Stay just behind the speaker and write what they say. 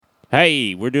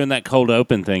Hey, we're doing that cold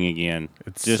open thing again.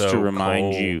 It's just so to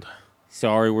remind cold. you.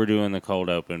 Sorry we're doing the cold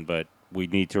open, but we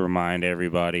need to remind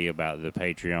everybody about the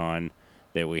Patreon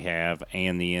that we have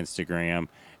and the Instagram.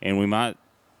 And we might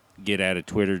get out of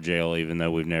Twitter jail, even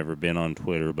though we've never been on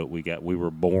Twitter, but we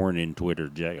were born in Twitter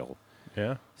jail.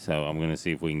 Yeah. So I'm going to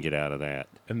see if we can get out of that.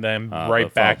 And then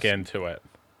right back into it.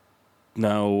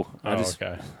 No.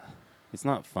 Okay. It's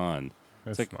not fun.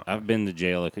 It's like not. I've been to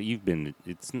jail. You've been.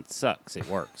 It sucks. It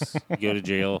works. You go to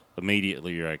jail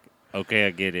immediately. You're like, okay, I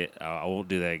get it. I won't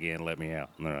do that again. Let me out.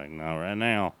 And they're like, no, right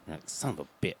now. You're like, son of a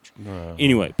bitch.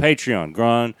 Anyway, Patreon,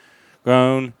 grown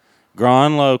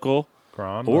local,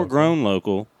 grown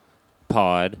local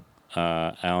pod,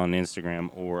 on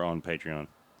Instagram or on Patreon.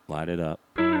 Light it up.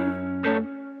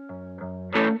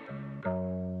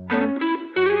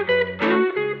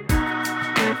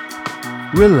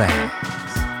 Relax.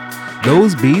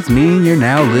 Those beats mean you're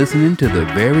now listening to the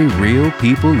very real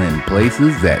people and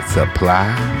places that supply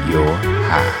your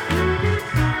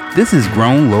high. This is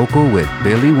Grown Local with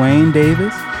Billy Wayne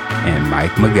Davis and Mike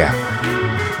McGowan.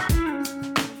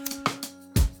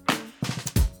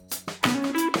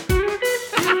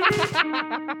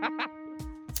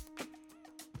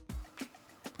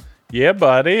 Yeah,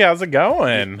 buddy. How's it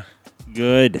going?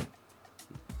 Good.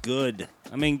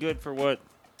 I mean, good for what,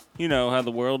 how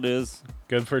the world is.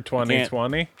 Good for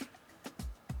 2020?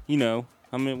 I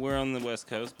mean, we're on the West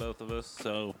Coast, both of us,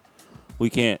 so I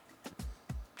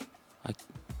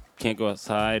can't go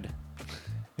outside,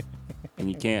 and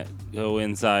you can't go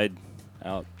inside,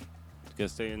 out, go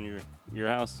stay in your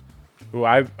house. Ooh,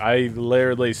 I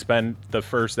literally spent the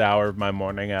first hour of my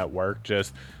morning at work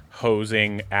just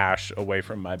hosing ash away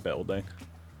from my building.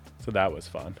 So that was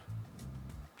fun.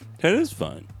 That is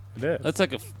fun. It is.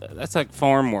 That's like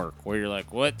farm work where you're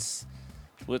like, what's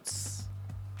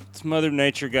Mother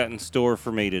Nature got in store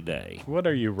for me today? What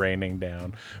are you raining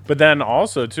down? But then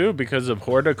also too, because of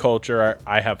horticulture,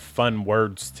 I have fun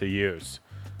words to use.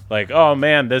 Like, oh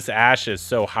man, this ash is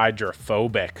so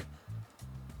hydrophobic.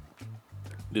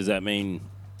 Does that mean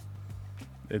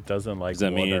it doesn't like does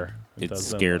that water? Mean it's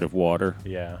scared of water?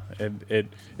 Yeah. It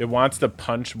wants to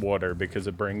punch water because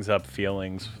it brings up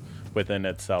feelings within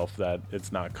itself that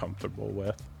it's not comfortable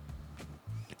with.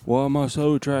 Why am I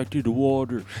so attracted to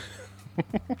water?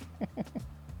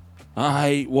 I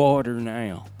hate water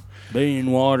now.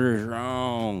 Being water is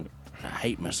wrong. I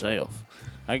hate myself.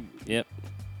 Yep.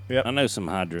 I know some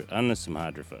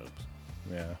hydrophobes.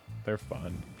 Yeah, they're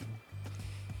fun.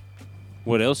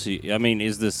 What else?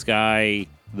 Is the sky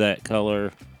that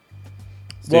color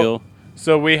still? Well,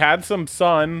 so we had some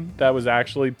sun that was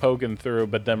actually poking through,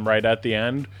 but then right at the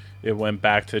end, it went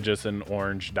back to just an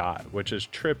orange dot, which is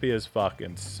trippy as fuck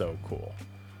and so cool.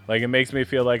 Like, it makes me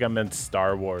feel like I'm in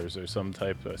Star Wars or some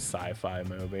type of sci-fi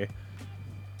movie.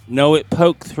 No, it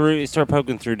started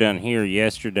poking through down here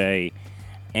yesterday,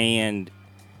 and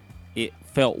it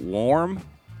felt warm.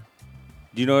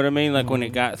 Do you know what I mean? Like, when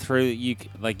it got through, you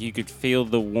could feel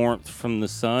the warmth from the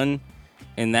sun,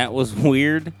 and that was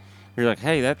weird. You're like,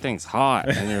 hey, that thing's hot.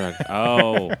 And you're like,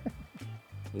 oh,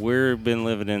 we've been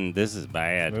living in, this is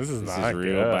bad. This is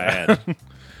real good. bad.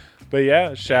 But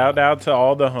yeah, shout out to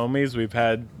all the homies.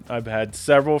 I've had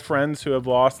several friends who have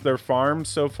lost their farms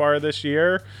so far this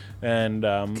year, and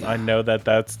I know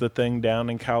that's the thing down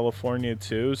in California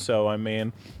too. So I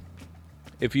mean,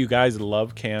 if you guys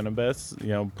love cannabis,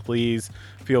 please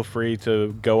feel free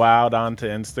to go out onto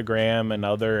Instagram and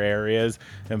other areas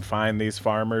and find these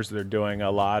farmers. They're doing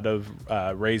a lot of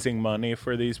raising money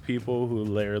for these people who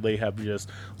literally have just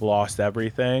lost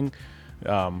everything.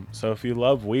 So if you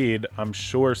love weed, I'm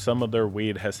sure some of their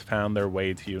weed has found their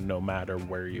way to you no matter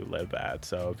where you live at.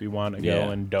 So if you want to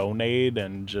go and donate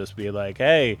and just be like,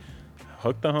 hey,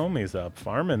 hook the homies up.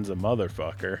 Farming's a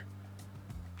motherfucker.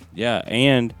 Yeah,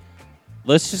 and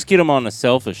let's just get them on a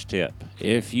selfish tip.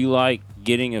 If you like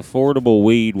getting affordable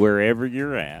weed wherever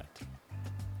you're at,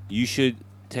 you should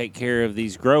take care of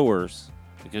these growers,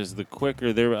 because the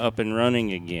quicker they're up and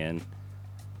running again,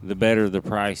 the better the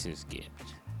prices get.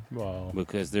 Well,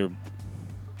 because they're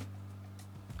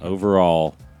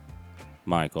overall,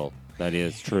 Michael, that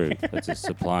is true. That's a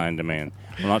supply and demand.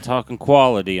 I'm not talking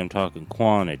quality, I'm talking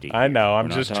quantity. I know. I'm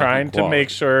just trying to make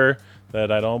sure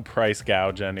that I don't price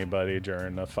gouge anybody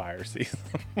during the fire season.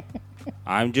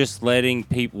 I'm just letting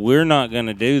people, we're not going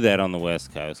to do that on the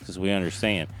West Coast because we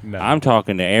understand. No. I'm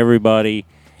talking to everybody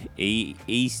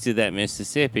east of that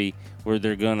Mississippi where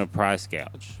they're going to price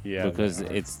gouge. Yeah, because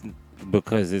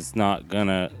it's not going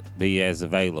to be as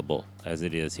available as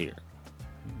it is here.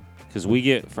 Because we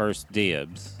get first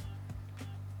dibs,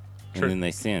 and then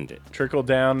they send it. Trickle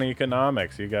down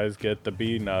economics. You guys get the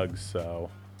bee nugs, so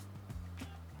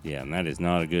Yeah, and that is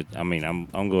not a good. I mean, I'm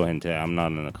going to go ahead and tell you, I'm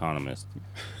not an economist,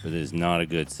 but it is not a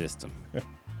good system.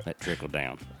 That trickle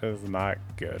down. It's not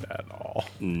good at all.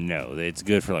 No, it's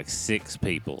good for like 6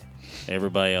 people.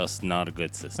 Everybody else, not a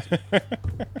good system.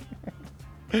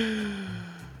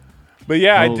 But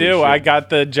yeah, Holy I do. shit. I got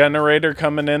the generator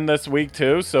coming in this week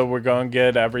too, so we're going to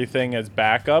get everything as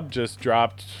backup. Just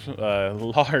dropped a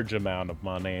large amount of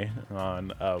money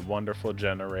on a wonderful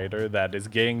generator that is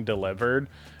getting delivered.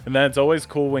 And then it's always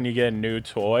cool when you get a new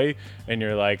toy and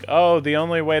you're like, oh, the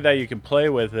only way that you can play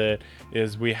with it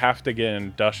is we have to get an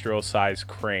industrial size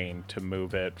crane to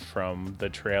move it from the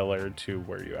trailer to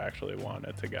where you actually want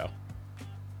it to go.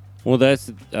 Well,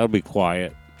 that'll be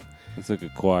quiet. It's like a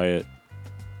quiet,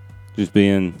 just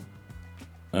being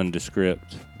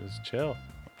undescript. Just chill.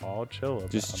 All chill about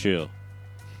Just it. chill.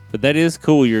 But that is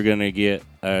cool. You're going to get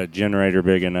a generator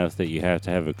big enough that you have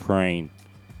to have a crane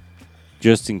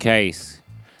just in case.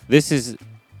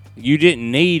 You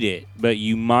didn't need it, but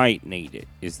you might need it,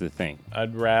 is the thing.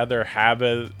 I'd rather have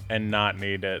it and not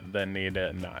need it than need it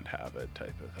and not have it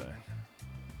type of thing.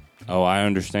 Oh, I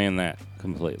understand that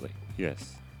completely.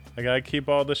 Yes. I gotta keep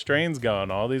all the strains going.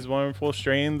 All these wonderful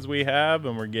strains we have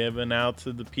and we're giving out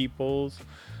to the peoples.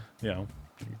 You know,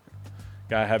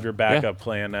 gotta have your backup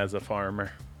plan as a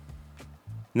farmer.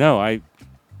 No,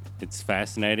 it's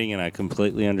fascinating and I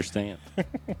completely understand.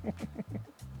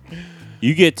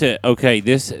 You get to,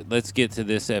 let's get to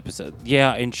this episode.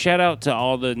 Yeah, and shout out to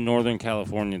all the Northern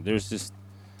California. There's just,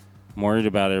 I'm worried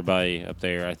about everybody up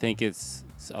there. I think it's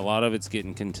a lot of it's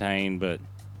getting contained, but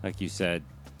like you said,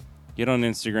 get on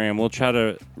Instagram. We'll try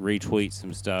to retweet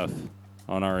some stuff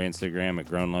on our Instagram at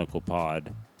Grown Local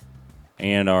Pod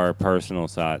and our personal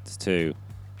sites too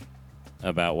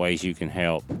about ways you can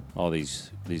help all these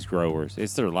growers.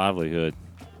 It's their livelihood.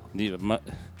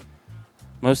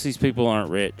 Most of these people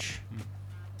aren't rich.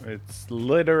 It's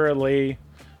literally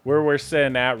where we're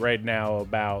sitting at right now,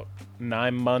 about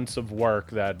 9 months of work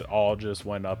that all just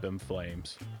went up in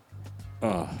flames.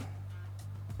 Oh,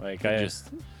 Like just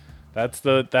that's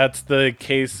the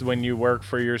case when you work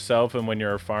for yourself and when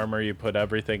you're a farmer, you put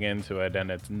everything into it,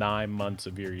 and it's 9 months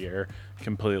of your year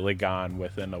completely gone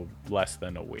within less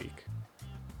than a week.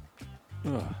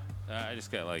 I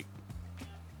just got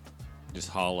just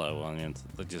hollow on the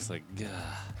inside, just like, gah.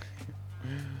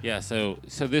 Yeah. So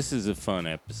this is a fun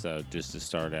episode just to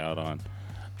start out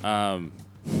on.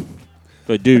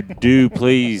 But do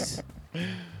please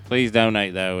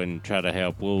donate though and try to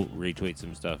help. We'll retweet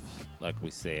some stuff like we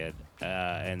said,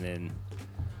 and then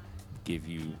give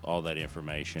you all that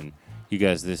information. You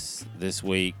guys, this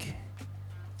week,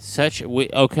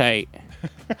 okay.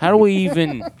 How do we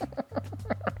even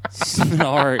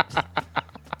start?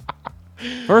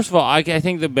 First of all, I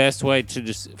think the best way to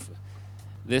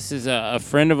this is a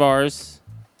friend of ours.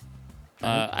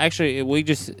 Actually,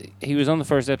 he was on the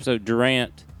first episode.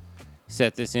 Durant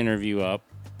set this interview up.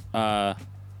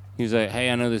 He was like, hey,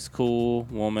 I know this cool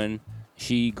woman.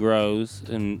 She grows,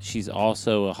 and she's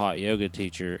also a hot yoga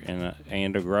teacher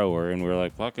and a grower. And we're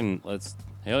like, let's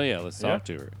talk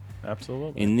to her.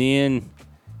 Absolutely. And then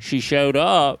she showed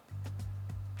up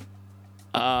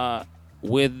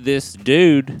with this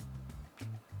dude,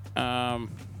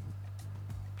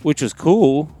 which was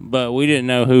cool, but we didn't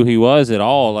know who he was at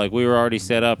all. Like, we were already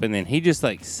set up, and then he just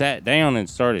sat down and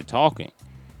started talking.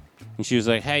 And she was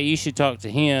like, hey, you should talk to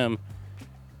him.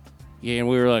 Yeah, and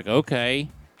we were like, okay.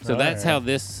 So that's how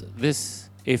this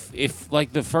if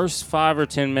like the first 5 or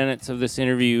 10 minutes of this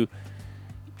interview,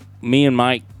 me and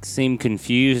Mike seem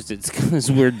confused, it's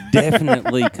because we're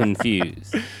definitely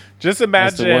confused. Just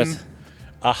imagine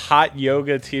a hot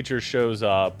yoga teacher shows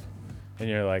up, and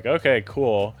you're like, okay,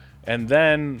 cool. And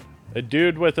then a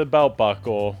dude with a belt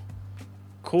buckle,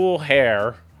 cool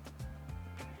hair.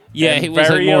 Yeah, he was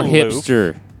more aloof.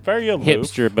 hipster. Very aloof.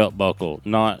 Hipster belt buckle,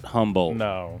 not humble.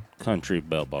 No. Country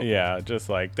belt buckle. Yeah, just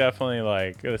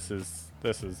definitely this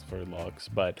is for looks,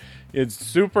 but it's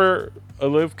super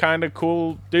aloof, kind of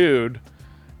cool dude.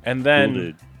 And then Cool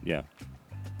dude. Yeah.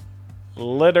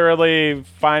 literally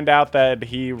find out that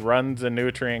he runs a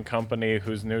nutrient company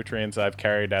whose nutrients I've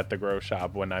carried at the grow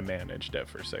shop when I managed it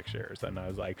for 6 years. And I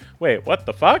was like, wait, what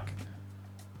the fuck?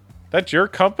 That's your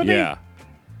company? Yeah.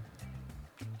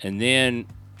 And then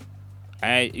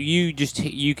you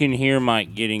can hear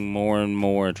Mike getting more and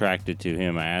more attracted to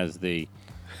him as the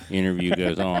interview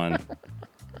goes on.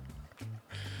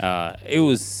 It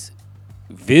was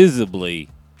visibly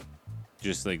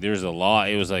just there's a lot.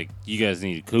 It was you guys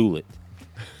need to cool it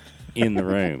in the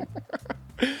room.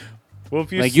 Well,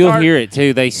 if you you'll hear it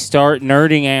too. They start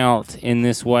nerding out in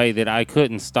this way that I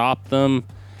couldn't stop them,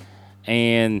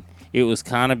 and it was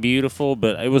kind of beautiful.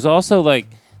 But it was also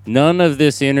None of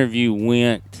this interview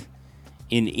went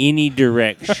in any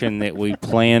direction that we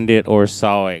planned it or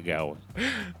saw it going.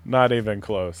 Not even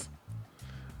close.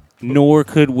 Nor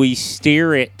could we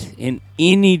steer it in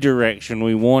any direction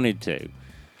we wanted to.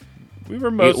 We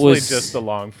were mostly just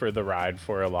along for the ride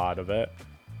for a lot of it.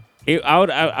 It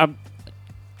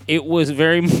was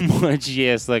very much,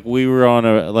 yes, like we were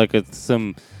on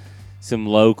some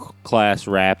low class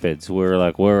rapids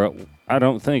where I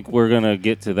don't think we're gonna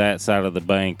get to that side of the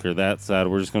bank or that side.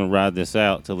 We're just gonna ride this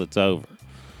out till it's over.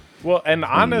 Well, and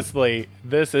honestly,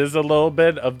 this is a little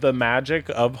bit of the magic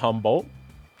of Humboldt.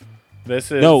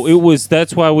 That's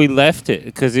why we left it,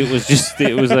 because it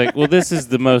was like, well, this is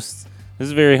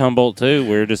very Humboldt too.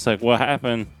 We're just like, what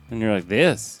happened? And you're like,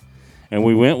 this. And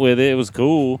we went with it. It was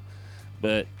cool.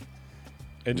 But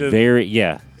it just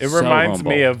it reminds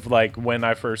me of like when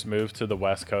I first moved to the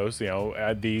West Coast.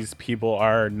 These people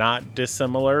are not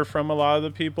dissimilar from a lot of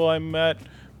the people I met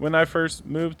when I first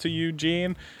moved to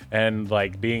Eugene. And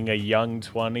like being a young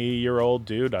 20-year-old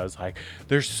dude, I was like,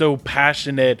 they're so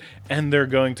passionate and they're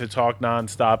going to talk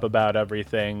nonstop about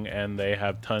everything and they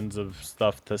have tons of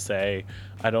stuff to say.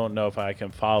 I don't know if I can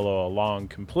follow along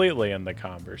completely in the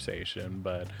conversation,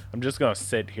 but I'm just going to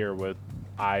sit here with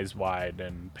eyes wide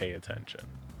and pay attention.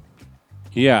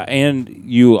 Yeah, and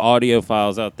you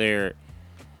audiophiles out there,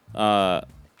 the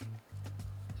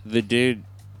dude,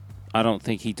 I don't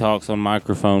think he talks on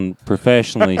microphone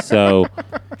professionally, so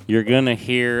you're going to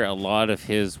hear a lot of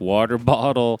his water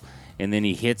bottle, and then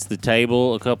he hits the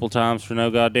table a couple times for no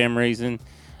goddamn reason.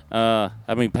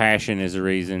 Passion is a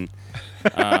reason.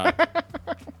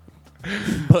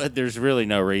 But there's really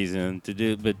no reason to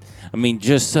do it. But,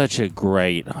 just such a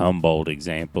great Humboldt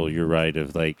example, you're right,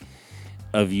 of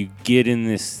you get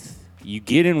in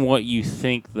what you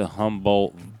think the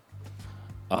Humboldt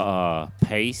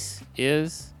pace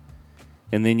is,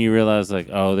 and then you realize,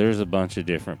 there's a bunch of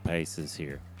different paces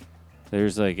here.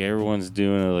 There's, everyone's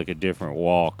doing, a different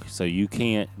walk, so you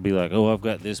can't be like, oh, I've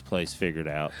got this place figured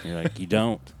out. You're like, you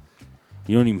don't.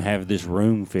 You don't even have this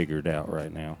room figured out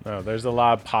right now. No, there's a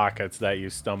lot of pockets that you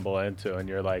stumble into, and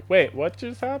you're like, wait, what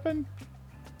just happened?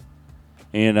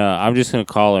 And I'm just going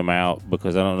to call him out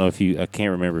because I don't know I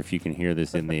can't remember if you can hear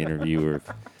this in the interview or if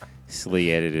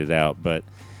Slee edited it out, but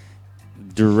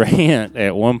Durant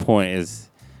at one point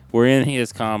we're in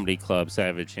his comedy club,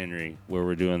 Savage Henry, where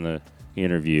we're doing the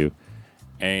interview,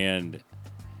 and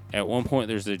at one point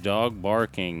there's a dog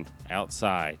barking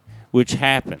outside, which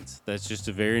happens. That's just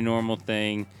a very normal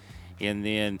thing. And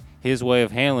then his way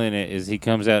of handling it is he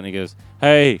comes out and he goes,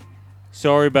 hey,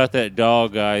 sorry about that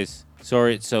dog, guys.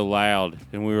 Sorry it's so loud.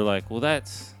 And we were like, well,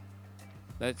 that's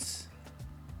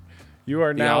you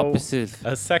are the now opposite.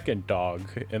 A second dog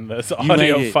in this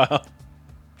audio file.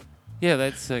 Yeah,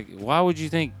 that's like, why would you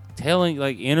think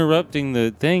interrupting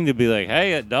the thing to be like,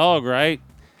 hey, that dog, right?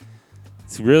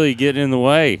 It's really getting in the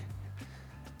way.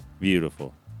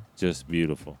 Beautiful. Just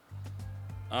beautiful.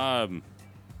 So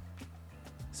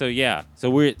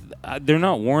they're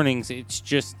not warnings. It was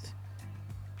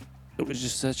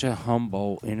just such a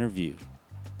Humboldt interview.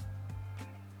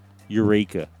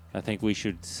 Eureka. I think we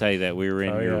should say that we were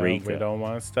in Eureka. We don't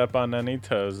want to step on any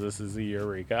toes. This is a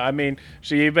Eureka.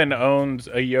 She even owns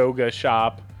a yoga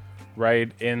shop right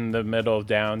in the middle of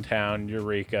downtown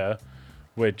Eureka,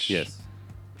 which it's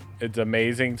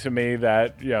amazing to me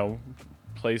that,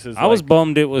 places I was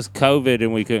bummed it was COVID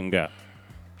and we couldn't go.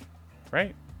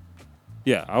 Right.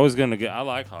 Yeah, I was going to go. I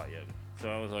like hot yoga. So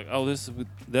I was like, oh, this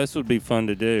would be fun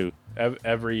to do.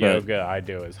 Every yoga I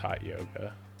do is hot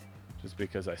yoga just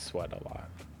because I sweat a lot.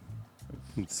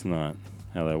 It's not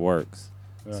how that works.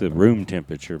 It's at room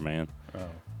temperature, man.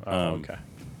 Okay.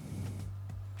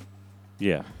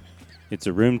 Yeah. It's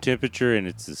a room temperature and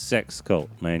it's a sex cult,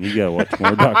 man. You got to watch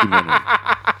more documentaries.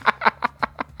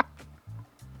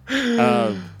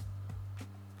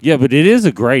 Yeah, but it is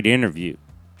a great interview.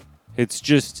 It's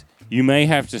just you may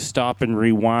have to stop and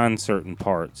rewind certain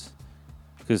parts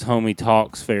because homie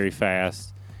talks very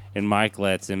fast and Mike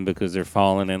lets him because they're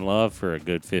falling in love for a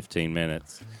good 15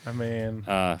 minutes.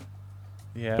 Yeah.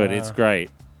 But it's great.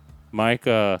 Mike,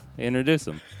 introduce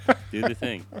him. Do the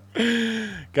thing.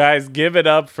 Guys, give it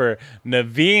up for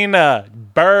Naveena,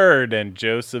 Bird, and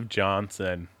Joseph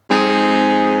Johnson.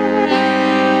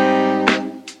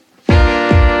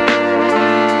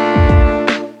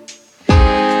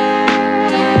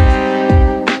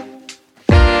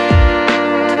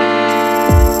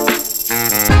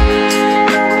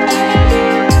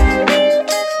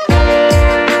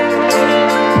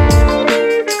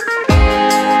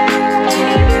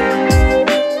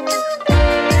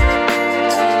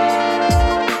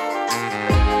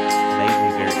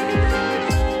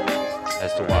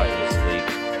 As to why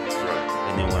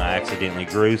accidentally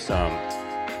grew some.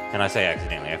 And I say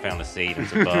accidentally, I found a seed and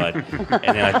some bud,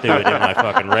 and then I threw it in my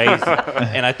fucking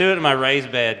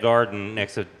raised bed garden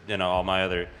next to all my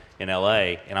other in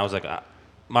LA. And I was like,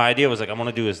 my idea was like, I'm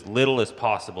gonna do as little as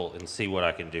possible and see what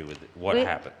I can do with it, what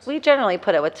happens. We generally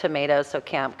put it with tomatoes so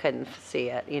Camp couldn't see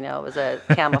it. It was a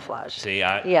camouflage.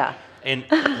 Yeah. And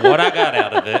what I got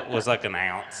out of it was like an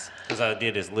ounce, because I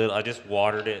did as little. I just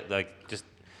watered it,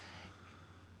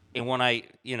 and when I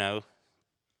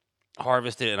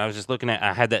harvested it, and I was just looking at,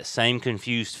 I had that same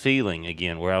confused feeling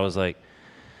again, where I was like,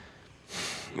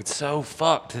 it's so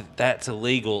fucked that that's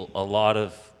illegal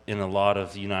in a lot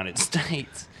of United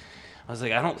States. I was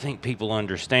like, I don't think people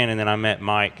understand. And then I met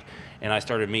Mike, and I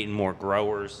started meeting more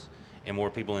growers and more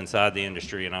people inside the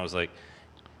industry, and I was like,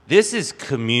 this is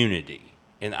community.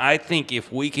 And I think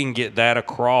if we can get that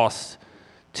across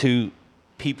to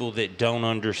people that don't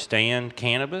understand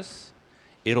cannabis,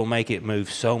 it'll make it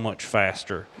move so much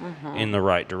faster in the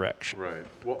right direction. Right.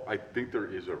 Well, I think there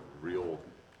is a real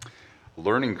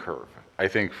learning curve, I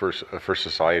think, for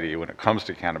society when it comes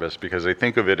to cannabis, because they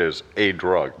think of it as a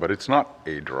drug, but it's not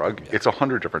a drug. Yeah. It's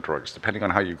 100 different drugs, depending on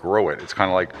how you grow it. It's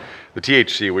kind of like the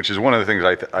THC, which is one of the things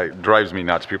I drives me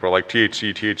nuts. People are like,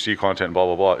 THC content, blah,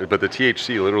 blah, blah. But the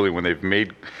THC, literally, when they've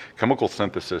made chemical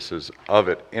syntheses of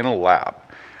it in a lab,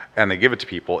 and they give it to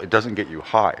people, it doesn't get you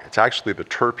high. It's actually the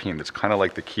terpene that's kind of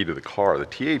like the key to the car. The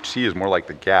THC is more like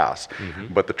the gas,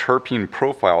 but the terpene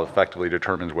profile effectively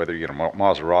determines whether you get a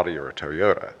Maserati or a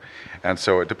Toyota. And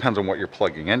so it depends on what you're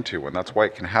plugging into, and that's why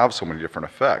it can have so many different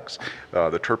effects.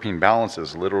 The terpene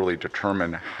balances literally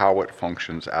determine how it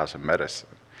functions as a medicine,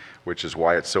 which is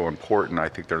why it's so important. I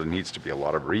think there needs to be a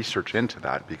lot of research into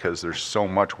that, because there's so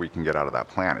much we can get out of that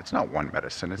plant. It's not one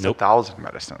medicine, it's 1,000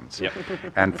 medicines. Yep.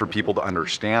 And for people to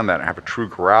understand that and have a true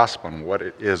grasp on what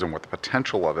it is and what the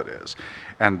potential of it is,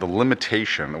 and the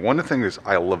limitation. One of the things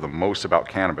I love the most about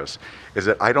cannabis is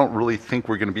that I don't really think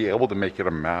we're gonna be able to make it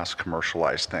a mass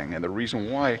commercialized thing. And the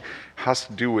reason why has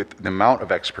to do with the amount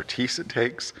of expertise it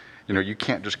takes. You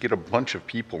can't just get a bunch of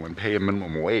people and pay a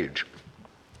minimum wage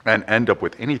and end up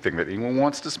with anything that anyone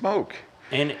wants to smoke.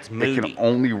 And it's moody. It can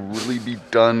only really be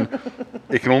done.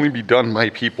 It can only be done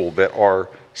by people that are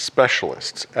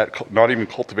specialists at not even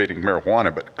cultivating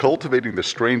marijuana, but cultivating the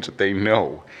strains that they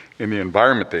know, in the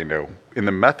environment they know, in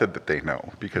the method that they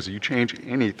know. Because you change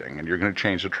anything, and you're going to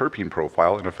change the terpene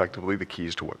profile, and effectively the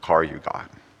keys to what car you got.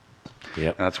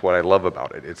 Yep. And that's what I love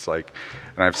about it. It's like,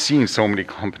 and I've seen so many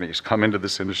companies come into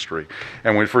this industry,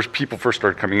 and when people first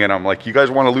started coming in, I'm like, you guys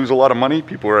want to lose a lot of money?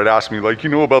 People would ask me, like,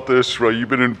 about this, right? You've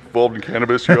been involved in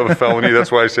cannabis, you have a felony.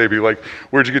 That's why I say, be like,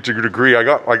 where'd you get your degree? I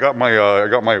got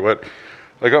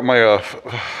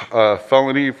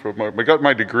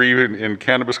my degree in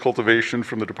cannabis cultivation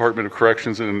from the Department of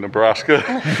Corrections in Nebraska.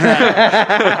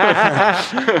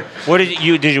 What did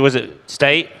you, was it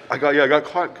state? I got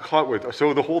caught with,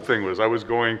 so the whole thing was, I was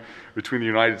going between the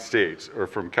United States, or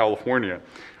from California,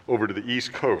 over to the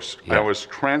East Coast. Yeah. I was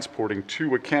transporting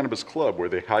to a cannabis club where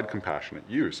they had compassionate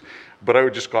use. But I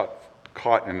just got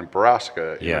caught in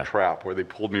Nebraska in a trap where they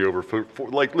pulled me over for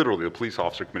like, literally, the police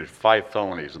officer committed 5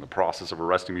 felonies in the process of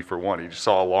arresting me for one. He just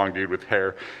saw a long dude with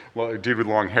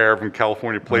long hair from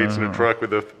California plates in a truck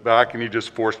with a back, and he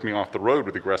just forced me off the road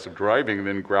with aggressive driving, and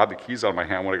then grabbed the keys out of my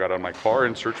hand when I got out of my car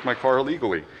and searched my car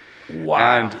illegally.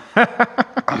 Wow.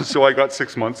 And so I got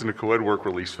 6 months in a co-ed work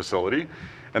release facility,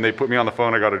 and they put me on the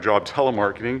phone. I got a job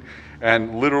telemarketing,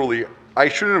 and literally, I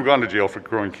shouldn't have gone to jail for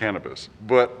growing cannabis,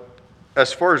 but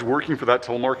as far as working for that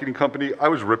telemarketing company, I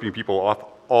was ripping people off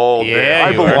all day.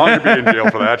 I belonged to be in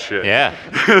jail for that shit. Yeah.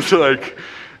 It's like,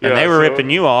 and they were ripping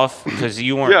you off because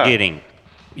you weren't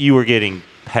you were getting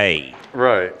paid.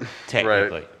 Right.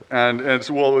 Technically. Right. And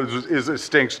so, well, it's a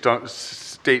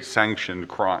state-sanctioned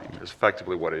crime is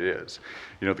effectively what it is.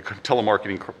 The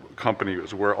telemarketing company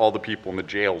was where all the people in the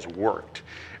jails worked.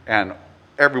 And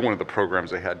every one of the programs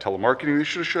they had telemarketing, they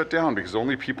should have shut down, because the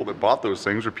only people that bought those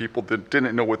things were people that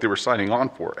didn't know what they were signing on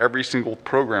for. Every single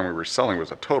program we were selling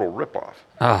was a total ripoff.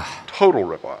 Total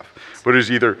ripoff. But it's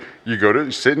either you go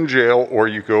to sit in jail or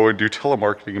you go and do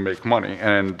telemarketing and make money.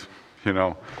 And,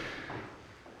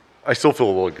 I still feel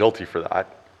a little guilty for that.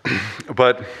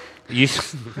 But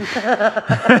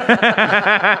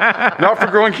not for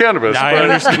growing cannabis. I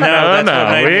understand.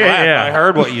 I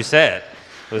heard what you said.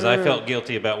 Because I felt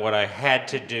guilty about what I had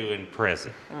to do in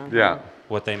prison. Yeah.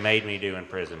 What they made me do in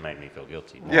prison made me feel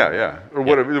guilty. Yeah. Or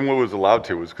what was allowed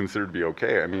to was considered to be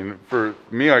okay. I mean, for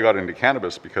me, I got into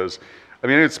cannabis because, I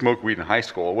didn't smoke weed in high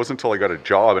school. It wasn't until I got a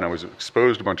job and I was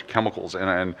exposed to a bunch of chemicals.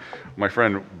 And my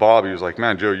friend Bob, he was like,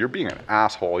 man, Joe, you're being an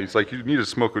asshole. He's like, you need to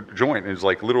smoke a joint. And it's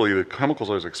like, literally, the chemicals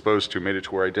I was exposed to made it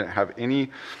to where I didn't have any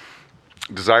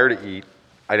desire to eat.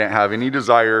 I didn't have any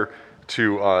desire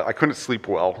to, I couldn't sleep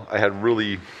well. I had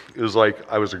really, it was like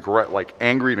I was like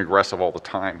angry and aggressive all the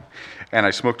time. And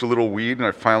I smoked a little weed and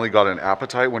I finally got an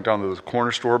appetite, went down to the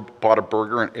corner store, bought a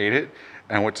burger and ate it.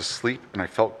 And I went to sleep and I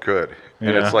felt good. And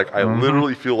it's like, I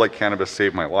literally feel like cannabis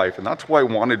saved my life. And that's why I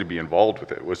wanted to be involved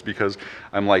with it, was because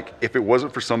I'm like, if it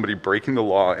wasn't for somebody breaking the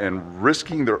law and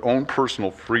risking their own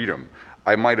personal freedom,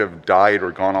 I might have died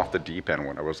or gone off the deep end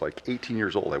when I was like 18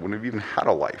 years old. I wouldn't have even had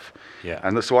a life. Yeah.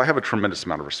 And so I have a tremendous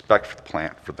amount of respect for the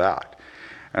plant for that.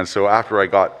 And so after I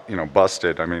got,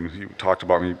 busted, I mean, you talked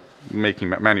about me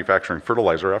manufacturing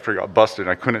fertilizer. After I got busted,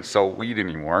 I couldn't sell weed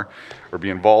anymore or be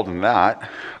involved in that.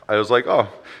 I was like, oh,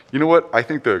 you know what? I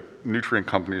think the nutrient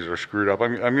companies are screwed up.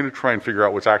 I'm going to try and figure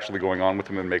out what's actually going on with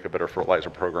them and make a better fertilizer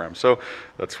program. So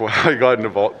that's why I got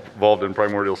involved in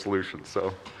Primordial Solutions.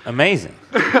 So amazing.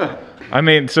 I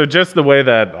mean, so just the way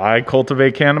that I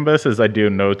cultivate cannabis is I do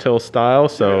no-till style.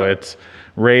 So it's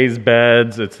raised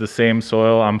beds, it's the same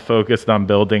soil. I'm focused on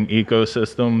building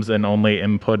ecosystems and only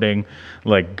inputting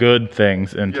like good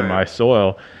things into my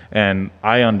soil. And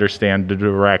I understand the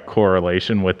direct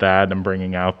correlation with that and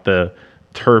bringing out the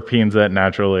terpenes that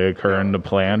naturally occur in the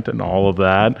plant and all of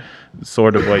that,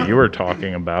 sort of what you were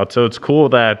talking about. So it's cool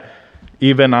that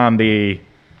even on the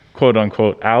quote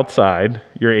unquote outside,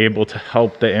 you're able to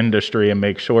help the industry and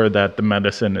make sure that the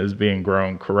medicine is being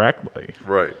grown correctly.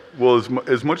 Right. Well,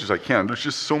 as much as I can. There's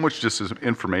just so much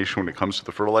information when it comes to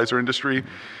the fertilizer industry. And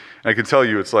I can tell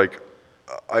you, it's like,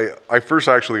 I first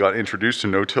actually got introduced to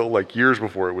no-till like years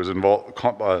before it was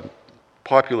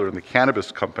popular in the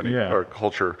cannabis company or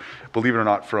culture, believe it or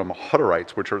not, from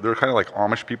Hutterites, they're kind of like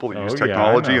Amish people that use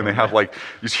technology, and they have like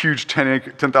these huge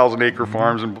 10,000 acre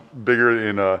farms and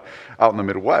bigger out in the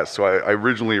Midwest. So I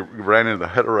originally ran into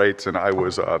the Hutterites,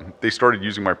 and they started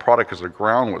using my product because the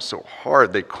ground was so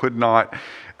hard they could not.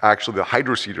 Actually, the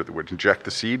hydroseeder that would inject the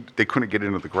seed, they couldn't get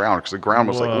into the ground because the ground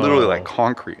was like literally like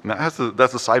concrete, and that's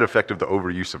the side effect of the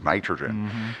overuse of nitrogen.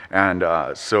 And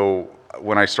so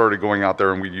when I started going out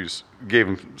there and gave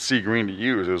them sea green to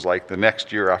use, it was like the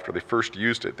next year after they first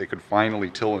used it, they could finally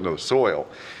till into the soil.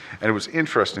 And it was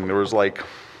interesting. There was like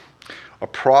a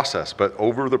process, but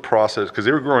over the process, because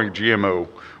they were growing GMO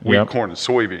wheat, corn, and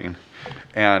soybean,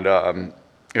 and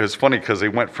it was funny because they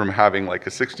went from having like a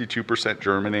 62%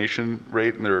 germination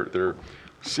rate in their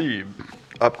seed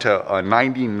up to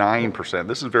 99%.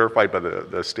 This is verified by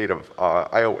the state of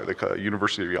Iowa. The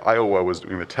University of Iowa was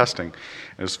doing the testing.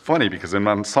 And it's funny because then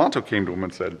Monsanto came to them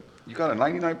and said, "You got a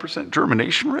 99%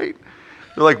 germination rate?"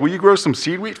 They're like, "Will you grow some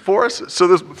seed wheat for us?" So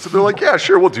they're like, "Yeah,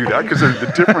 sure, we'll do that." Because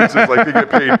the difference is like they get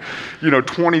paid,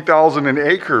 $20,000 an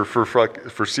acre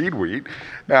for seed wheat,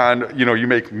 and you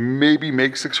maybe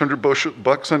make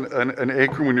 $600 an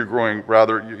acre when you're growing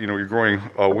you're growing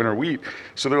winter wheat.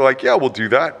 So they're like, "Yeah, we'll do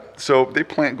that." So they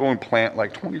plant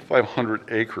like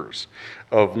 2,500 acres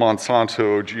of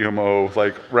Monsanto GMO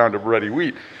like Roundup Ready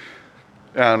wheat,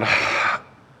 and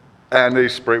they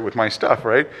spray it with my stuff,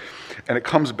 right? And it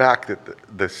comes back that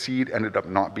the seed ended up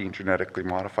not being genetically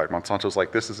modified. Monsanto's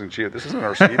like, this isn't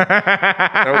our seed. And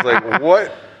I was like,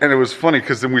 what? And it was funny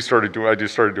because then I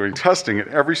just started doing testing, and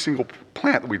every single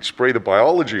plant that we'd spray the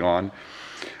biology on,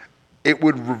 it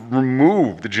would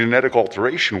remove the genetic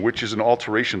alteration, which is an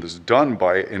alteration that's done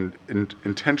by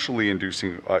intentionally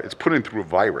inducing, it's put in through a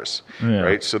virus,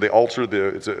 right? So they alter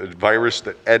it's a virus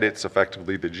that edits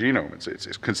effectively the genome.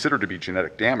 It's considered to be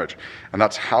genetic damage, and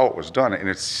that's how it was done. And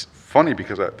it's funny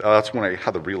because that's when I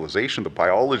had the realization the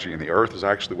biology in the earth is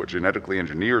actually what genetically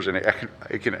engineers, and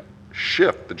it can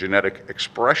shift the genetic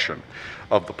expression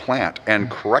of the plant and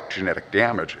correct genetic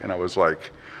damage. And I was like,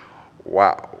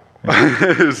 wow.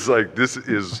 It's like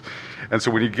and so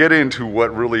when you get into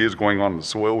what really is going on in the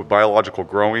soil with biological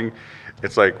growing,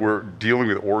 it's like we're dealing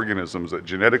with organisms that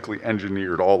genetically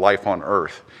engineered all life on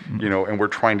Earth, and we're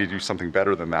trying to do something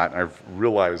better than that. And I've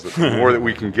realized that the more that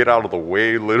we can get out of the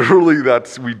way, literally,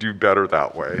 we do better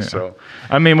that way. Yeah. So,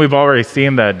 I mean, we've already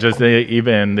seen that just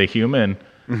even the human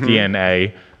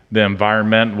DNA. The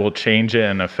environment will change it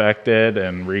and affect it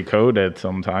and recode it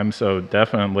sometimes. So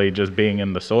definitely just being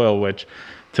in the soil, which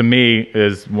to me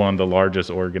is one of the largest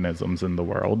organisms in the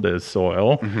world, is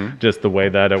soil. Just the way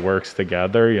that it works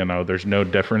together, there's no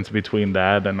difference between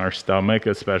that and our stomach,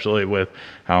 especially with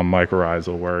how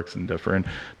mycorrhizal works and different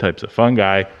types of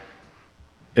fungi.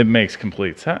 It makes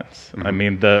complete sense. I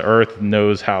mean, the earth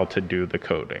knows how to do the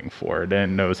coding for it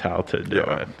and knows how to do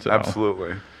it. So.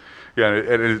 Absolutely. Yeah,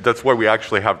 and that's why we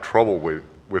actually have trouble with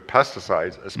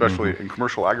pesticides, especially in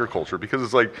commercial agriculture, because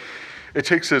it's like, It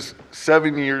takes us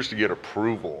 7 years to get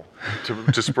approval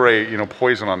to spray,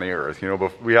 poison on the earth.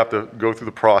 But we have to go through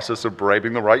the process of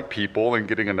bribing the right people and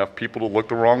getting enough people to look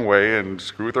the wrong way and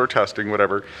screw with our testing,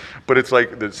 whatever. But it's like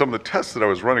some of the tests that I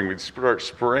was running, we'd start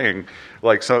spraying,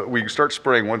 we start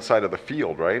spraying one side of the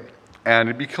field, right? And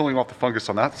it'd be killing off the fungus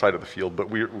on that side of the field. But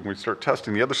when we start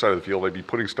testing the other side of the field, I'd be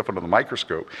putting stuff under the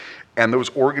microscope. And those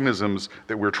organisms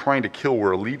that we're trying to kill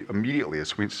were immediately, as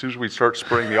soon as we start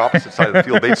spraying the opposite side of the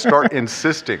field, they'd start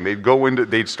insisting.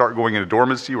 They'd start going into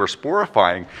dormancy or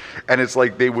sporifying. And it's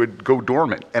like they would go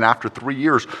dormant. And after 3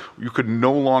 years, you could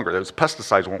no longer, those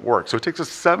pesticides won't work. So it takes us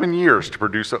 7 years to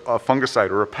produce a fungicide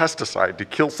or a pesticide to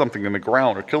kill something in the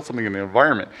ground or kill something in the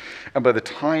environment. And by the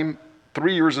time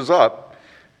 3 years is up,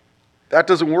 that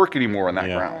doesn't work anymore on that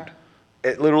ground.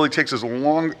 It literally takes as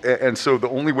long, and so the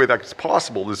only way that's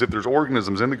possible is if there's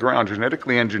organisms in the ground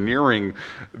genetically engineering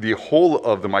the whole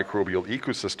of the microbial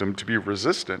ecosystem to be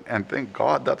resistant. And thank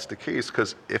God that's the case,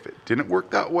 because if it didn't work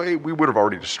that way, we would have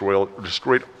already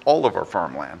destroyed all of our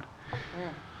farmland.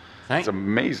 It's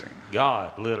amazing.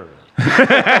 God, literally.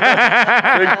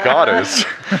 Thank goddess.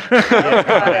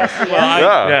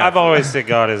 Well, I've always said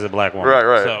God is a black woman.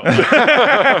 Right. So.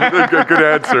 good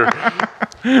answer.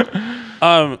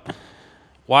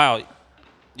 Wow,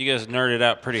 you guys nerded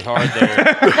out pretty hard there.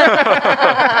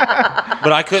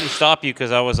 But I couldn't stop you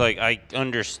because I was like, I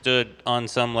understood on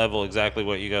some level exactly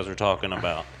what you guys were talking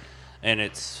about, and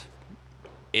it's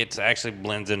actually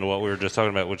blends into what we were just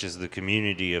talking about, which is the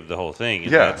community of the whole thing.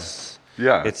 And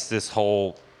it's this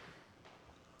whole.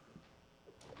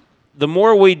 The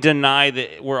more we deny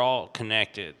that we're all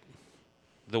connected,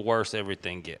 the worse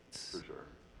everything gets. For sure.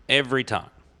 Every time.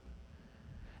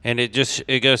 And it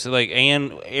goes to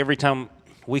and every time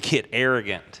we get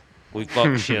arrogant, we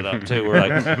fuck shit up too. We're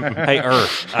like, hey,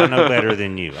 Earth, I know better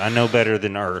than you. I know better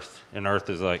than Earth. And Earth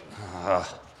is like, ugh.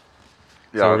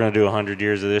 So we're going to do 100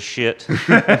 years of this shit?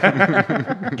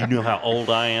 You know how old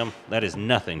I am? That is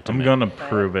nothing to me. I'm going to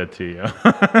prove it to you.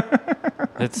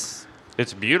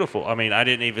 It's beautiful. I mean, I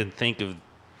didn't even think of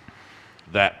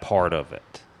that part of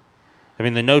it. I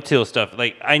mean, the no-till stuff,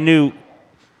 I knew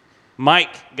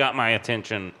Mike got my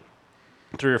attention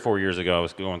 3 or 4 years ago. I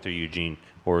was going through Eugene,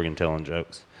 Oregon, telling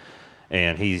jokes.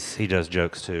 And he does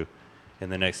jokes too. And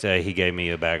the next day, he gave me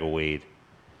a bag of weed.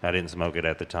 I didn't smoke it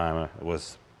at the time. I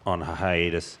was on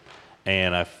hiatus.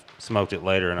 And I smoked it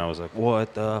later, and I was like,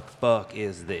 what the fuck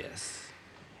is this?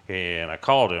 And I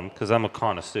called him because I'm a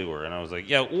connoisseur, and I was like,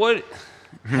 "Yeah, what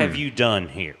have you done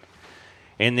here?"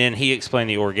 And then he explained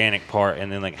the organic part,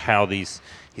 and then how these.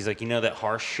 He's like, that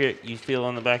harsh shit you feel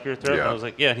on the back of your throat. Yeah. And I was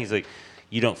like, yeah. And he's like,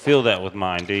 you don't feel that with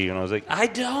mine, do you? And I was like, I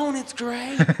don't. It's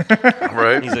great.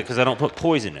 Right. And he's like, because I don't put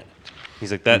poison in it.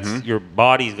 He's like, that's your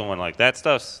body's going that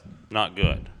stuff's not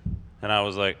good. And I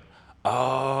was like,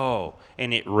 oh,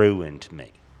 and it ruined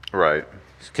me. Right.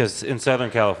 Because in Southern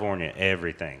California,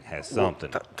 everything has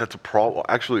something. That's a problem.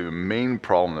 Actually, the main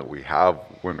problem that we have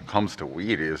when it comes to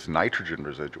weed is nitrogen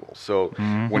residual. So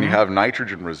when you have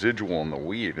nitrogen residual in the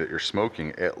weed that you're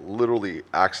smoking, it literally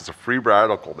acts as a free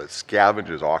radical that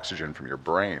scavenges oxygen from your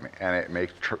brain, and it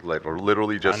makes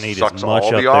literally just sucks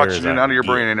all the oxygen out of your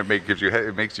brain, and it makes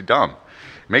you dumb.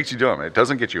 It makes you dumb. It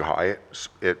doesn't get you high.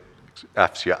 It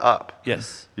F's you up.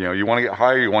 Yes. You want to get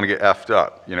high or you want to get F'd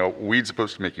up. Weed's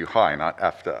supposed to make you high, not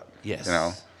F'd up. Yes.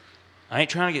 I ain't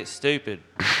trying to get stupid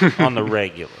on the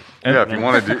regular. Yeah, if you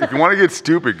want to get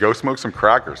stupid, go smoke some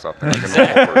crack or something. Like a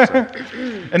normal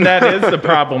person. And that is the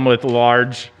problem with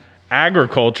large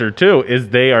agriculture too, is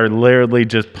they are literally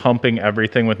just pumping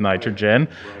everything with nitrogen.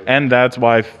 And that's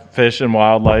why fish and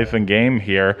wildlife and game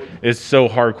here is so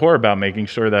hardcore about making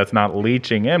sure that's not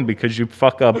leaching in, because you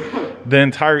fuck up the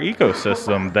entire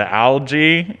ecosystem. The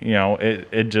algae,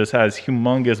 it just has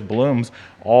humongous blooms.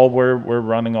 All we're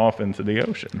running off into the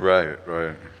ocean. Right.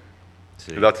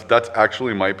 See. That's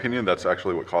actually, in my opinion, that's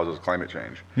actually what causes climate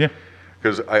change. Yeah.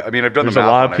 Because I've done There's the math.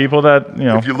 a lot of people that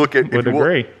if you look at would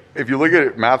agree. If you look at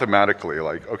it mathematically,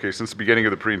 since the beginning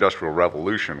of the pre-industrial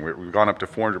revolution, we've gone up to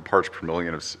 400 parts per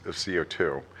million of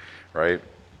CO2, right?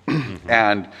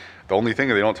 And the only thing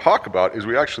that they don't talk about is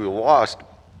we actually lost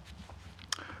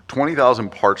 20,000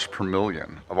 parts per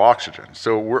million of oxygen.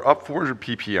 So we're up 400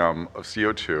 ppm of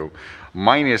CO2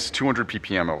 minus 200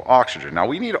 ppm of oxygen. Now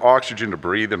we need oxygen to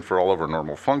breathe and for all of our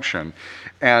normal function.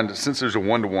 And since there's a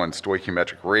 1-to-1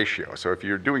 stoichiometric ratio, so if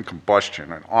you're doing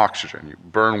combustion and oxygen, you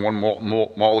burn one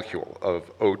molecule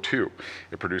of O2.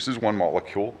 It produces 1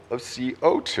 molecule of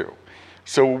CO2.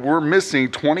 So we're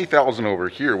missing 20,000 over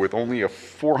here with only a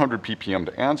 400 ppm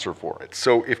to answer for it.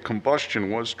 So if combustion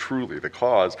was truly the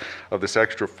cause of this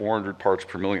extra 400 parts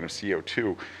per million of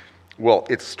CO2, Well,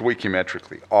 it's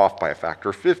stoichiometrically off by a factor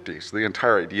of 50. So the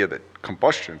entire idea that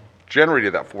combustion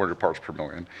generated that 400 parts per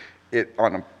million, it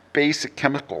on a basic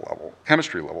chemistry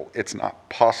level, it's not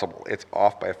possible. It's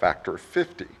off by a factor of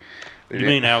 50. You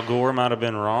mean Al Gore might have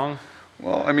been wrong?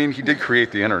 Well, I mean, he did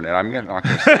create the internet. I'm not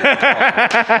going to say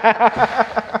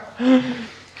it.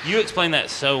 You explained that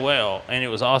so well, and it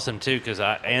was awesome too,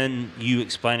 and you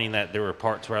explaining that there were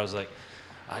parts where I was like,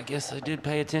 I guess I did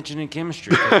pay attention in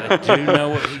chemistry, because I do know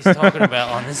what he's talking about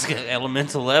on this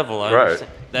elemental level. Right.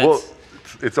 Well,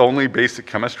 it's only basic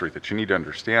chemistry that you need to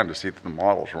understand to see that the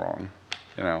model's wrong,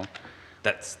 you know?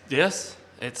 Yes,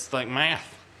 it's like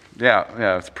math.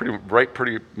 Yeah, it's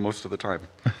pretty most of the time.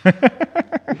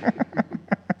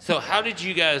 So how did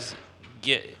you guys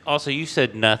get, also you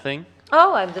said nothing.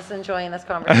 Oh, I'm just enjoying this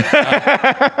conversation.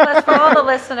 But for all the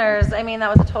listeners, I mean, that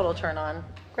was a total turn on.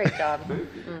 Great job.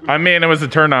 I mean, it was a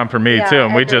turn on for me too,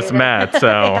 and we just met, so.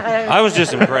 I was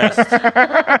just impressed.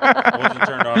 I wasn't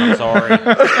turned on, I'm sorry.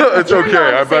 It's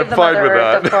okay, I'm fine with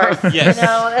that. Of course. Yes. You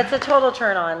know, it's a total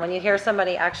turn on when you hear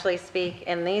somebody actually speak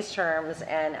in these terms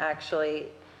and actually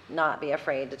not be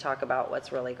afraid to talk about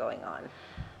what's really going on.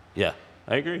 Yeah,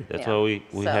 I agree. That's Yeah. why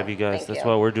we So, have you guys. thank That's you.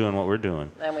 why we're doing what we're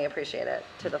doing. And we appreciate it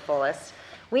to the fullest.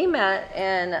 We met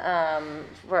in our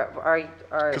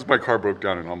Because my car broke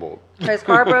down in Humboldt. his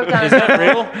car broke down. Is that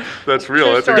real? That's real.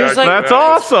 True That's story. exactly That's what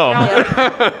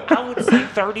awesome. I would say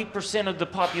 30% of the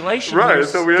population. Right, here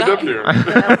that's how we end up here.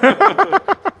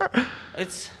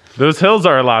 It's Those hills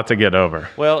are a lot to get over.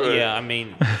 well, yeah. I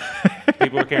mean,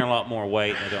 people are carrying a lot more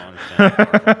weight, and they don't understand.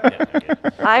 Yeah, I get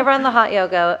it. I run the hot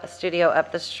yoga studio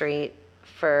up the street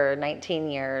for 19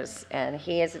 years, and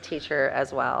he is a teacher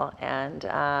as well. And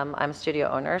I'm a studio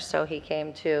owner, so he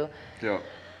came to. Yeah,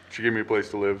 she gave me a place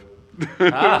to live.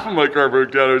 My car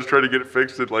broke down. I was trying to get it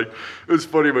fixed. It was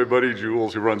funny. My buddy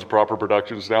Jules, who runs Proper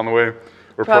Productions down the way,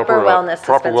 or Proper Wellness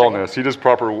Proper Dispensary. Wellness. He does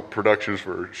proper productions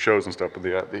for shows and stuff. But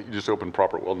he just opened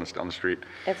Proper Wellness down the street.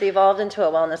 It's evolved into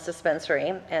a wellness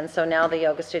dispensary, and so now the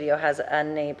yoga studio has a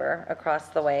neighbor across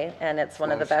the way, and it's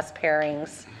one of the best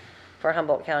pairings for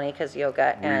Humboldt County because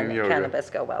yoga and yoga.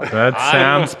 cannabis go well. That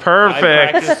sounds I perfect.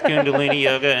 practice Kundalini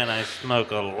yoga, and I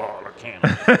smoke a lot of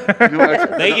cannabis. You know,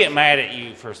 that's- They get mad at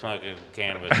you for smoking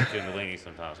cannabis and Kundalini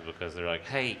sometimes because they're like,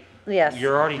 "Hey, Yes.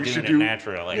 you're already You doing should it do-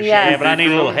 natural." Like, Yes. yeah, but I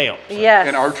need a little help. Yes.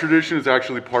 And our tradition is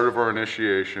actually part of our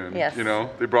initiation. Yes. You know,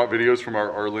 they brought videos from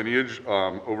our lineage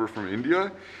over from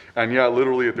India. And yeah,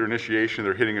 literally at their initiation,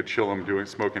 they're hitting a chilum,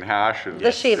 smoking hash. And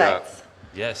The Shivites.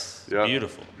 Yes, Yeah.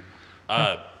 beautiful.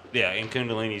 Yeah, and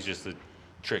Kundalini is just a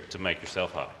trick to make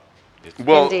yourself high.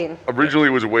 Well, Indeed. originally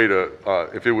it was a way to,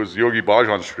 if it was Yogi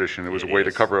Bhajan's tradition, it was a way to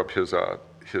is. cover up his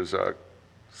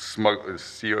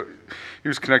he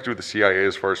was connected with the CIA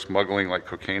as far as smuggling like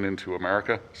cocaine into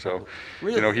America. So,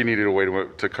 Really? you know, he needed a way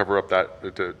to cover up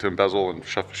that, to embezzle and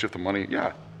shift the money.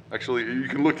 Yeah. Actually, you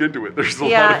can look into it. There's a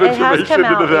Yeah, lot of it has information come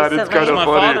out into that. It's recently. kind of My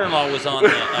funny. father-in-law was on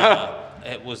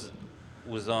the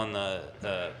was on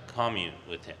the commune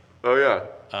with him. Oh yeah.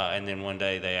 And then one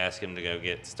day they asked him to go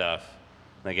get stuff.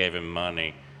 They gave him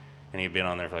money, and he'd been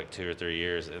on there for like 2 or 3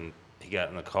 years. And he got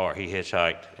in the car. He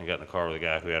hitchhiked and got in the car with a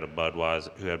guy who had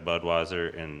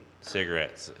Budweiser and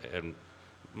cigarettes. And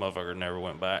motherfucker never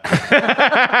went back. He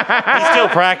still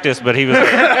practiced, but he was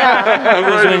like,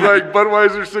 Right, it's like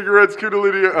Budweiser, cigarettes,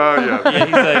 Kundalini. yeah,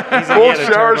 he's like Cold he had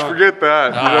a showers, turn on. forget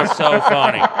that. Oh, it's so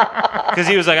funny. Because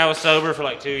he was like, I was sober for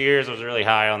like 2 years. I was really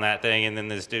high on that thing. And then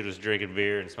this dude was drinking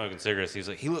beer and smoking cigarettes. He was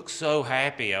like, he looks so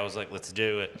happy. I was like, let's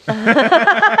do it.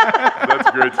 That's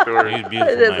a great He story. was a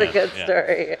beautiful It is man. a good Yeah.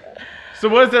 story. So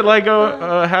what is it like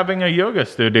having a yoga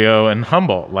studio in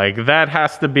Humboldt? Like, that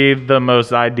has to be the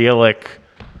most idyllic.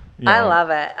 I love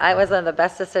it. It was one of the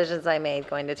best decisions I made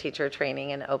going to teacher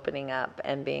training and opening up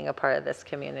and being a part of this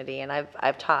community. And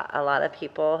I've taught a lot of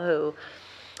people who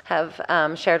have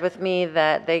shared with me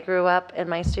that they grew up in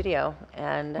my studio.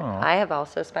 And I have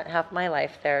also spent half my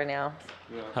life there now.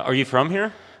 Are you from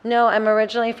here? No, I'm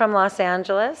originally from Los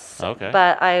Angeles. Okay.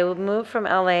 But I moved from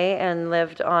LA and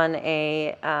lived on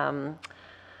a,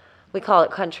 we call it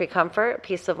Country Comfort,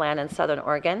 piece of land in Southern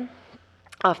Oregon,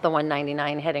 off the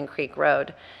 199 Hidden Creek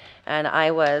Road. And I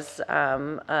was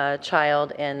a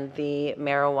child in the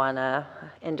marijuana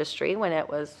industry when it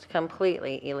was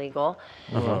completely illegal.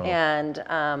 And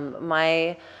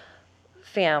my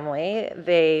family,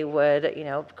 they would,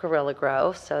 guerrilla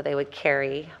grow, so they would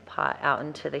carry pot out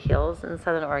into the hills in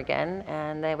Southern Oregon,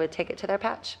 and they would take it to their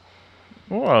patch.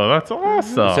 Whoa, that's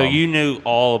awesome. So you knew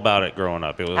all about it growing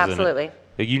up. It was Absolutely.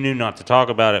 You knew not to talk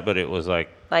about it, but it was like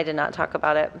I did not talk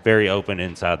about it. very open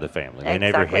inside the family. They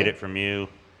never Exactly. hid it from you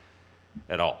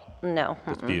at all. No.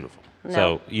 It's beautiful. No.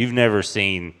 So you've never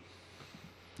seen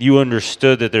you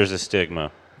understood that there's a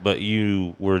stigma, but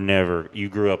you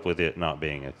grew up with it not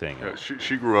being a thing. Yeah,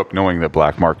 she grew up knowing that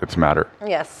black markets matter.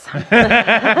 Yes. That's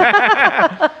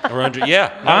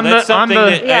something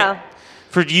that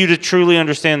for you to truly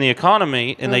understand the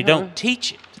economy, and they don't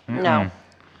teach it. No.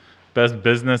 Best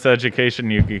business education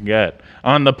you can get.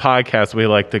 On the podcast, we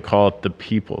like to call it the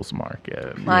people's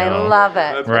market. I love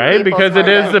it. Right? Because it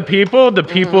is the people. The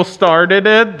people started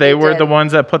it. They were the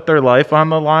ones that put their life on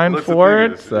the line for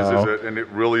it. And it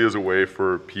really is a way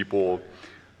for people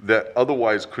that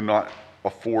otherwise could not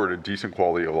afford a decent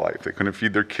quality of life. They couldn't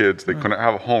feed their kids. They couldn't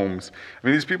have homes. I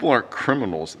mean, these people aren't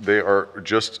criminals. They are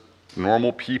just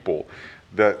normal people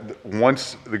that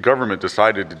once the government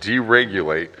decided to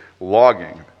deregulate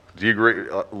logging,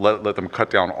 let them cut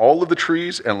down all of the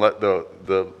trees and let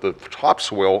the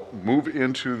topsoil move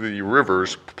into the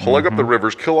rivers, plug up the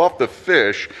rivers, kill off the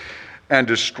fish, and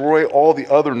destroy all the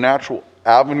other natural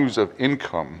avenues of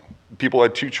income. People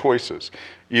had two choices: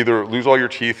 either lose all your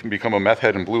teeth and become a meth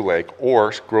head in Blue Lake,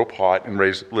 or grow pot and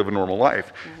live a normal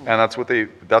life. And that's what it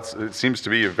seems to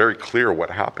be very clear what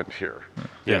happened here.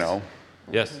 You know?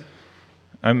 Yes.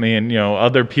 I mean,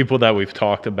 other people that we've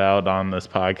talked about on this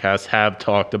podcast have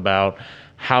talked about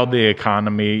how the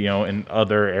economy, in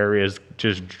other areas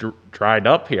just dried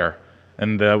up here.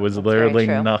 And there was literally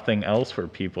nothing else for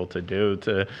people to do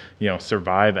to,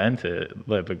 survive and to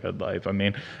live a good life. I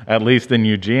mean, at least in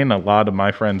Eugene, a lot of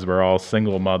my friends were all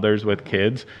single mothers with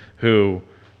kids who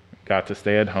got to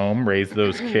stay at home, raise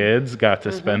those kids, got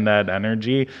to spend that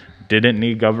energy, didn't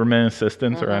need government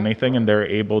assistance or anything, and they're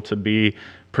able to be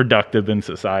productive in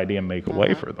society and make a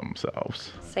way for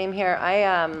themselves. Same here.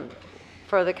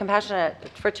 For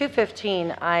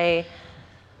 215, I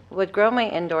would grow my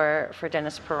indoor for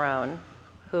Dennis Perone,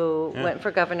 who went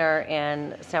for governor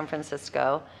in San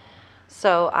Francisco.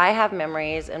 So I have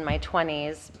memories in my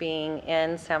 20s being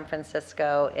in San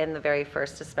Francisco in the very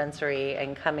first dispensary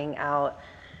and coming out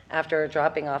after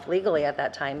dropping off legally at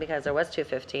that time, because there was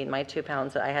 215, my 2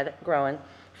 pounds that I had grown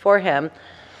for him.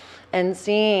 And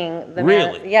seeing the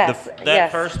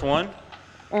that first one?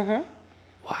 Mm-hmm.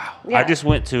 Wow. Yeah. I just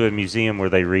went to a museum where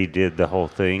they redid the whole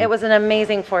thing. It was an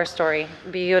amazing 4-story,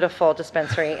 beautiful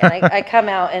dispensary. And I come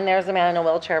out, and there's a man in a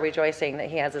wheelchair rejoicing that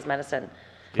he has his medicine.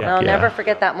 Yeah. And I'll never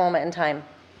forget that moment in time.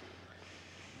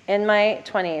 In my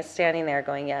 20s, standing there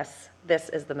going, yes, this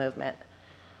is the movement.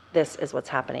 This is what's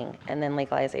happening. And then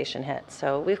legalization hit.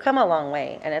 So we've come a long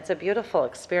way, and it's a beautiful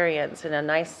experience and a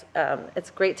nice,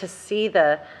 it's great to see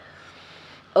the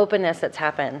openness that's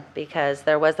happened, because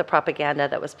there was the propaganda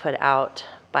that was put out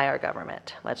by our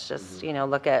government. Let's just,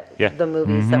 look at the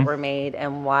movies that were made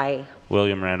and why.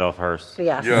 William Randolph Hearst.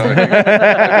 Yes. Yeah, I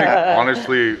think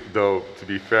honestly, though, to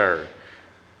be fair,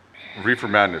 Reefer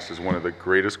Madness is one of the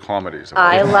greatest comedies.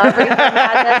 I love Reefer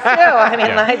Madness too. I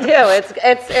mean, I do.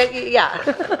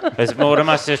 It's One of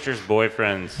my sister's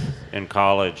boyfriends in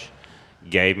college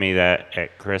gave me that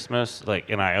at Christmas,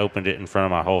 and I opened it in front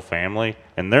of my whole family,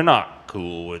 and they're not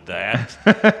cool with that.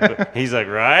 But he's like,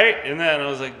 right? And then I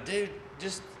was like, dude,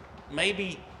 just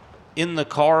maybe in the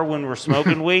car when we're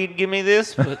smoking weed, give me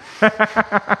this. But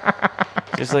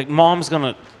it's like, mom's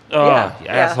gonna,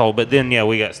 asshole. But then,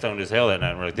 we got stoned as hell that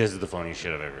night. And we're like, this is the funniest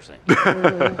shit I've ever seen.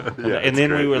 And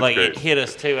then we were like, it hit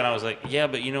us too. And I was like, yeah,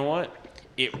 but you know what?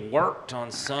 It worked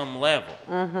on some level,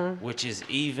 which is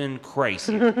even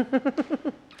crazier.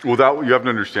 Well, that you have to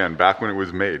understand, back when it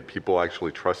was made, people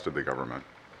actually trusted the government.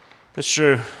 That's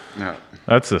true. Yeah.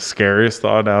 That's the scariest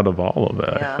thought out of all of it,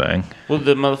 I think. Well,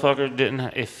 the motherfucker didn't.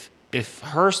 If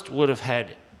Hearst would have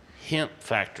had hemp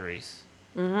factories,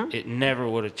 it never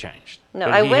would have changed. No,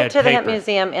 I went to the hemp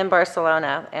museum in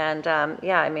Barcelona, and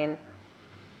I mean,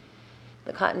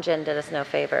 the cotton gin did us no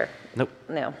favor. Nope.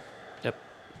 No. Yep.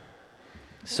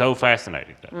 So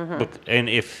fascinating, though. And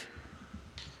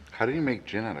how do you make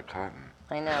gin out of cotton?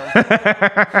 I know.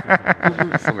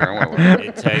 Something I want to learn.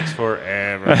 It takes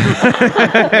forever.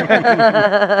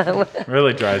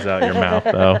 Really dries out your mouth,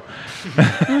 though.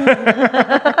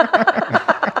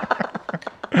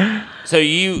 So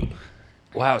you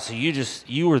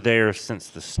were there since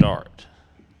the start.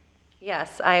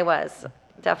 Yes, I was,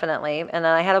 definitely. And then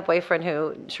I had a boyfriend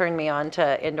who turned me on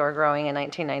to indoor growing in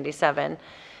 1997.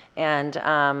 And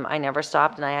I never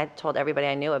stopped, and I told everybody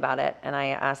I knew about it, and I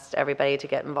asked everybody to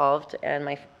get involved, and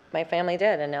my family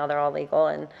did, and now they're all legal.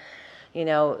 And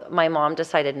my mom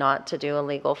decided not to do a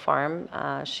legal farm.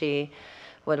 She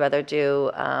would rather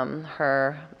do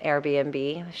her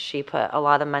Airbnb. She put a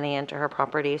lot of money into her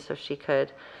property so she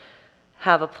could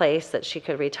have a place that she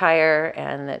could retire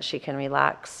and that she can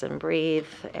relax and breathe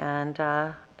and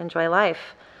enjoy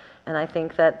life. And I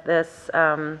think that this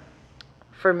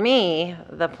for me,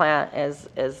 the plant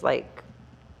is like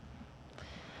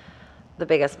the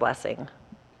biggest blessing.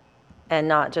 And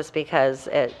not just because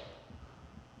it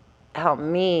helped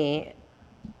me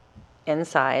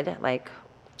inside, like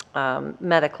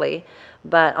medically,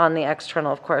 but on the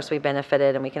external, of course, we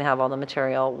benefited and we can have all the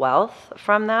material wealth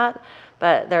from that.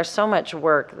 But there's so much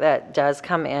work that does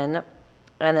come in,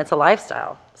 and it's a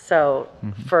lifestyle. So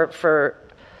for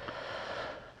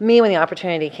me, when the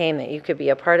opportunity came that you could be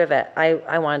a part of it,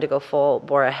 I wanted to go full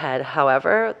bore ahead.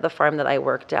 However, the farm that I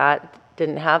worked at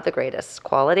didn't have the greatest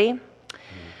quality.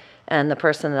 And the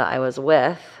person that I was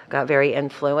with got very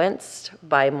influenced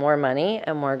by more money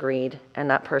and more greed, and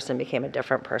that person became a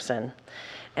different person.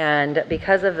 And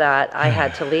because of that, I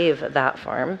had to leave that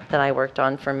farm that I worked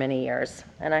on for many years.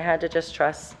 And I had to just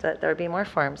trust that there'd be more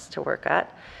farms to work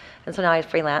at. And so now I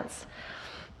freelance.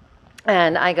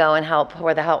 And I go and help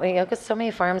where the help, because so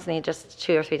many farms need just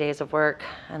 2 or 3 days of work,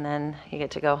 and then you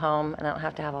get to go home, and I don't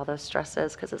have to have all those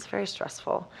stresses, because it's very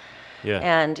stressful. Yeah.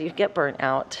 And you get burnt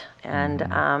out, and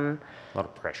A lot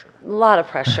of pressure. a lot of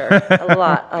pressure, a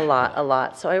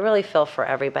lot. So I really feel for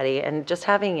everybody, and just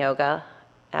having yoga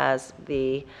as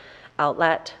the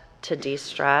outlet to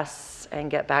de-stress and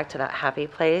get back to that happy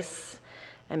place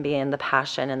and be in the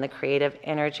passion and the creative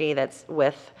energy that's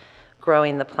with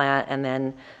growing the plant, and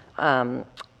then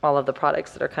all of the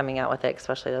products that are coming out with it,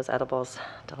 especially those edibles.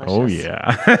 Delicious. Oh,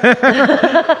 yeah.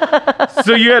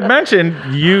 So you had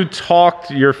mentioned you talked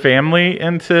your family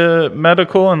into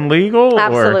medical and legal?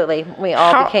 Absolutely. We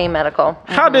all became medical.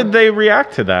 How did they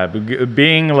react to that?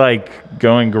 Being like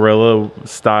going guerrilla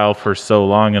style for so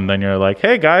long, and then you're like,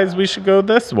 hey, guys, we should go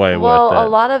this way with it. Well, a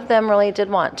lot of them really did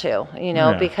want to,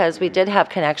 Yeah. because we did have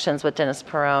connections with Dennis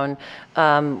Perone.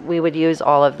 We would use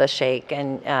all of the shake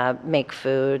and make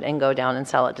food and go down and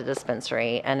sell it to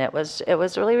dispensary, and it was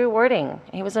really rewarding.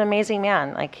 He was an amazing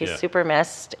man. Like, he's super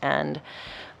missed, and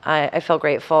I feel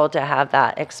grateful to have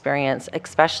that experience,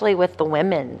 especially with the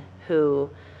women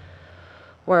who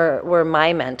were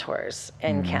my mentors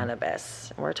in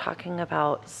cannabis. We're talking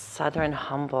about Southern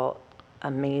Humboldt,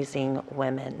 amazing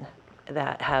women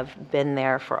that have been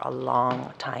there for a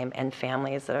long time, and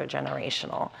families that are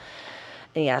generational.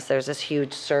 And yes, there's this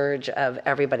huge surge of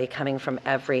everybody coming from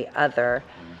every other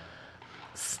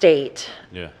state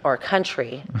or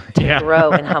country to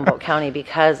grow in Humboldt County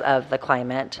because of the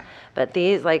climate. But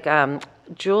these, like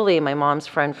Julie, my mom's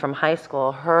friend from high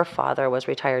school, her father was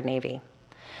retired Navy.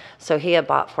 So he had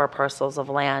bought 4 parcels of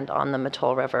land on the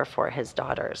Mattole River for his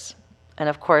daughters. And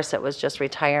of course, it was just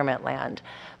retirement land.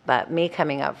 But me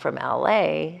coming up from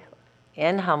LA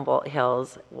in Humboldt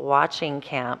Hills, watching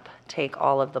camp take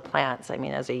all of the plants. I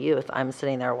mean, as a youth, I'm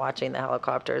sitting there watching the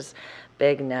helicopters,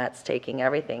 big nets, taking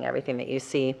everything that you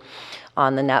see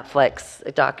on the Netflix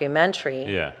documentary.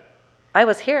 Yeah. I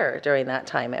was here during that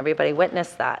time. Everybody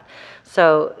witnessed that.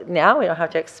 So now we don't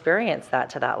have to experience that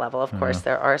to that level. Of course,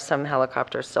 there are some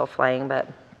helicopters still flying, but...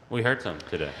 We heard some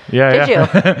today. Yeah, Did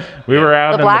you? We were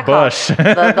out in the bush.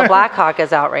 the Black Hawk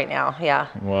is out right now, yeah.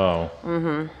 Whoa.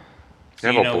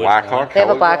 They have a Black Hawk They have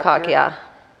a Black Hawk, helicopter? yeah.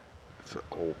 It's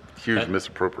a huge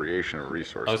misappropriation of I was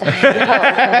resources. going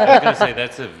to say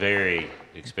that's a very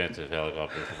expensive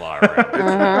helicopter to fly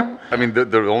around. I mean,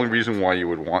 the only reason why you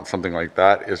would want something like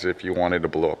that is if you wanted to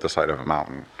blow up the side of a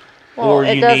mountain. Well, Or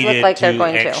it you does needed look like they're to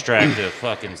going to. extract a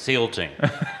fucking SEAL team.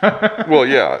 Well,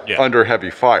 yeah, Yeah. under heavy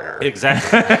fire.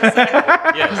 Exactly.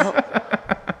 Yes.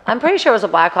 I'm pretty sure it was a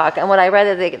Black Hawk, and when I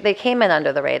read it, they came in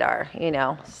under the radar,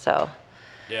 so,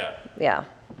 Yeah. yeah.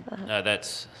 No,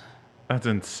 that's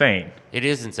insane. it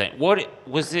is insane.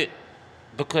 Was it?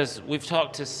 Because we've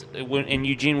talked to in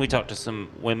Eugene, we talked to some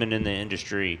women in the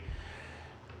industry,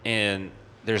 and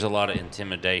there's a lot of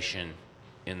intimidation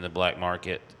in the black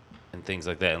market and things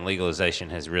like that. And legalization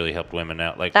has really helped women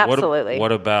out. Like, Absolutely.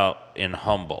 What about in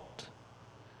Humboldt?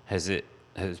 Has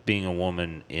being a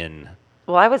woman in?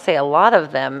 Well, I would say a lot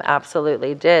of them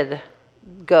absolutely did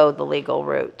go the legal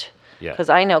route. Yeah. Because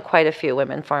I know quite a few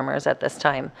women farmers at this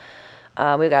time.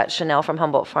 We got Chanel from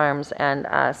Humboldt Farms and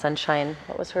Sunshine.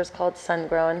 What was hers called? Sun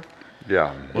Grown.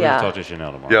 Yeah. We're Yeah. gonna talk to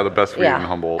Chanel tomorrow. Yeah, the best weed in Yeah.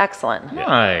 Humboldt. Excellent.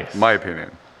 Nice. My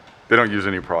opinion. They don't use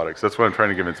any products. That's what I'm trying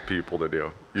to convince people to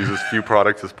do. Use as few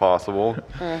products as possible.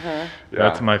 Yeah.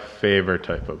 That's my favorite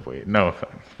type of weed. No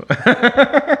offense.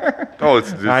 Oh,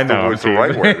 it's I know, it's the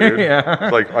right I'm way, dude. Yeah.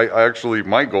 It's like I actually,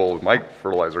 my goal with my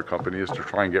fertilizer company is to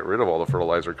try and get rid of all the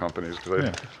fertilizer companies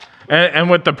because And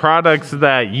with the products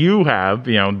that you have,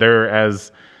 they're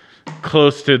as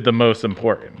close to the most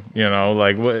important.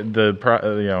 Like what the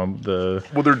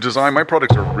well, they're designed. My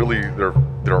products are really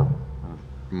they're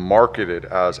marketed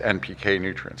as NPK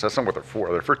nutrients. That's not what they're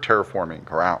for. They're for terraforming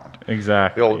ground.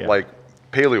 exactly. They'll yeah. like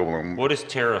paleobloom What is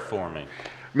terraforming?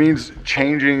 means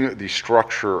changing the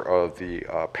structure of the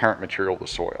parent material of the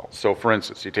soil. So for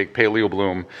instance, you take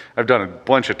paleobloom, I've done a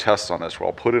bunch of tests on this where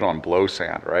I'll put it on blow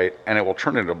sand, right? And it will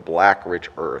turn into black, rich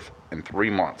earth in 3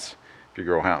 months if you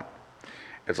grow hemp.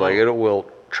 It's like it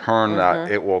will turn that,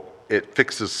 it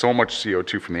fixes so much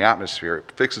CO2 from the atmosphere,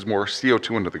 it fixes more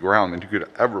CO2 into the ground than you could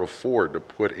ever afford to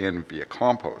put in via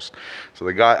compost. So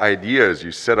the idea is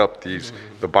you set up the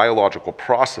biological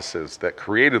processes that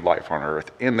created life on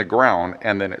Earth in the ground,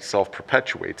 and then it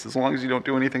self-perpetuates as long as you don't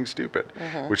do anything stupid,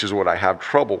 which is what I have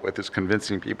trouble with, is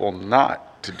convincing people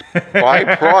not to buy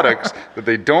products that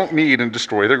they don't need and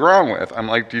destroy the ground with. I'm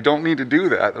like, you don't need to do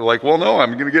that. They're like, well, no,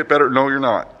 I'm going to get better. No, you're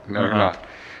not. No, you're not.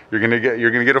 You're gonna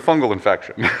get a fungal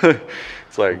infection.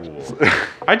 It's like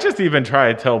I just even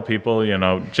try to tell people,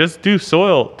 just do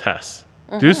soil tests.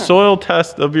 Do soil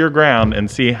tests of your ground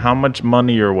and see how much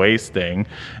money you're wasting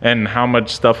and how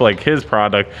much stuff like his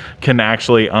product can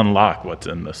actually unlock what's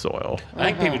in the soil. I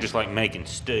think people just like making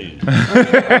stew.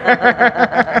 Where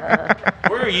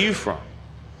are you from?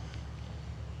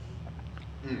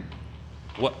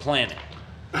 What planet?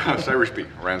 Cyrus B,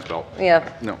 Rand's Belt. Yeah.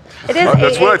 No. It is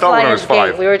That's what I thought when I was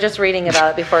 5. We were just reading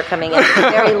about it before coming in. It's the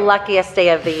very luckiest day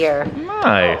of the year.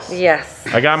 Nice. Yes.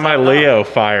 I got my Leo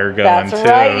fire going That's too,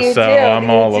 right, you so do. I'm You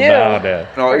all do. about it.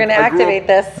 No, We're going to I grew activate up-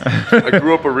 this. I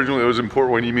grew up originally, it was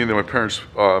important when you mean that my parents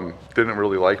didn't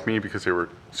really like me because they were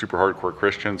super hardcore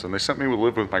Christians, and they sent me to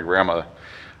live with my grandma,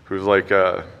 who was like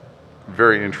a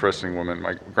very interesting woman.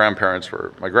 My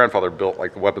grandfather built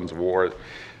like the weapons of war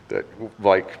that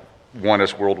like won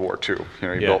us World War II.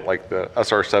 He built like the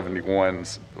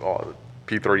SR-71s,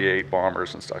 P-38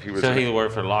 bombers and stuff. He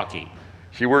worked for Lockheed.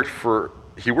 He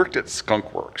worked at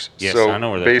Skunk Works. Yes, so I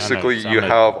know where that. basically, you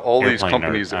have all these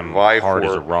companies that vie hard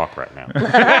as a for. rock right now.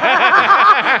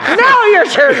 No, you're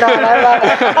sure not. I love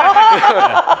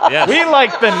it. Yes. We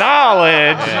like the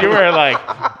knowledge. You were like,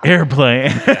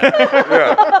 airplane.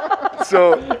 Yeah.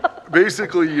 So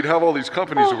basically, you'd have all these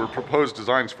companies that would propose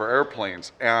designs for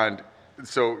airplanes, and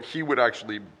so he would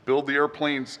actually build the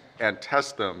airplanes and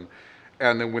test them.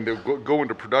 And then when they go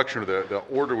into production, the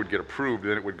order would get approved,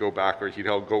 then it would go back, or he'd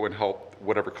go and help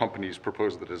whatever companies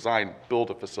proposed the design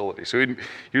build a facility. So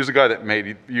he was the guy that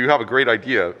you have a great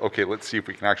idea, okay, let's see if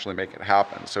we can actually make it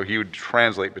happen. So he would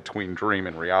translate between dream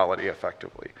and reality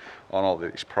effectively on all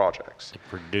of these projects. A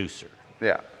producer.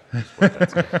 Yeah.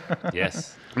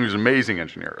 Yes. He was an amazing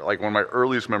engineer. Like one of my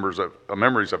earliest memories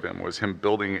of him was him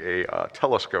building a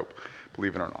telescope,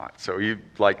 believe it or not. So he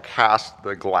like cast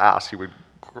the glass, he would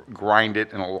grind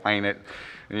it and align it.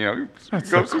 And,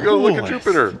 go look at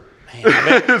Jupiter. Man,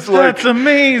 It's like, That's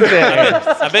amazing.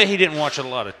 I bet he didn't watch a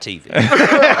lot of TV.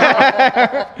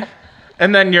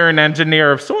 And then you're an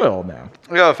engineer of soil now.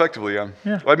 yeah, effectively, yeah.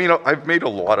 Yeah. I mean, I've made a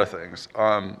lot of things,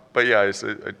 but yeah,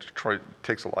 it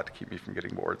takes a lot to keep me from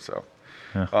getting bored. So,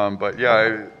 Yeah. but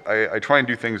yeah, I try and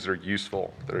do things that are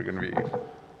useful, that are going to be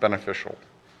beneficial.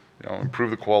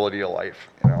 Improve the quality of life.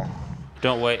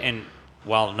 Don't wait, and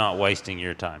while not wasting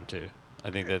your time too. I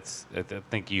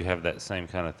think you have that same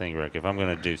kind of thing, Rick. If I'm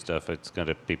going to do stuff, it's going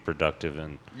to be productive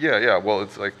and. Yeah. Well,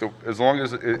 it's like as long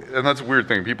as, and that's a weird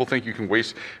thing. People think you can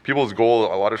waste. People's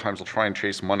goal a lot of times will try and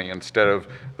chase money instead of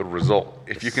the result.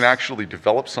 If you can actually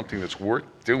develop something that's worth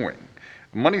doing,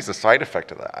 money's a side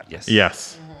effect of that. Yes.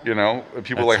 Yes. People That's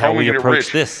are like, how how are we we going to get approach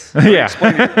rich? this. Yeah.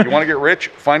 Explain to you. You want to get rich?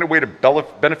 Find a way to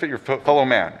benefit your fellow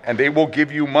man, and they will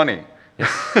give you money.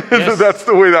 Yes. That's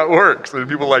the way that works. And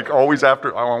people like always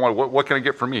after, what can I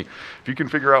get for me? If you can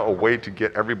figure out a way to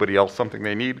get everybody else something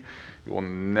they need, you will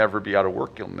never be out of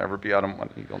work. You'll never be out of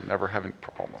money. You'll never have any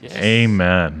problems. Yes.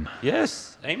 Amen.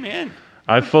 Yes. Amen.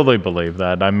 I fully believe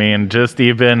that. I mean, just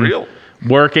even Real.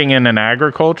 working in an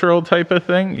agricultural type of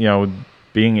thing,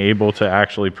 being able to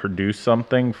actually produce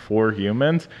something for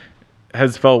humans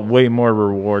has felt way more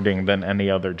rewarding than any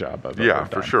other job I've ever done.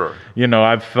 For sure.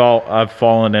 I've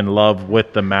fallen in love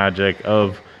with the magic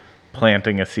of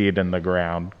planting a seed in the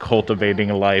ground, cultivating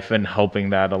a life and helping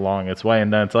that along its way.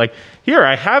 And then it's like, here,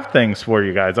 I have things for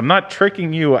you guys. I'm not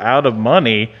tricking you out of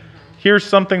money. Here's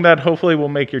something that hopefully will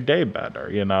make your day better.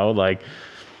 Like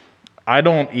I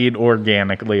don't eat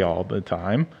organically all the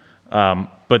time,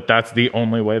 but that's the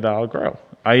only way that I'll grow.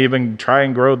 I even try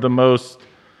and grow the most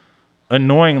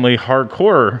annoyingly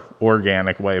hardcore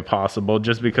organic way possible,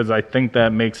 just because I think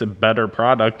that makes a better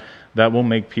product that will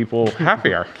make people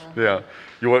happier. Yeah.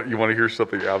 You want to hear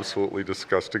something absolutely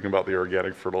disgusting about the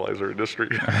organic fertilizer industry?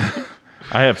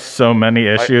 I have so many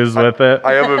issues with it.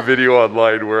 I have a video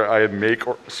online where I make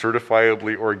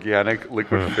certifiably organic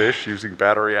liquid fish using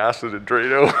battery acid and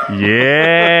Drano.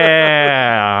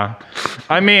 Yeah.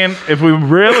 I mean, if we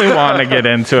really want to get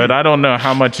into it, I don't know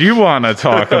how much you want to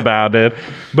talk about it,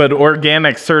 but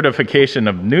organic certification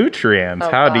of nutrients,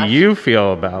 how do you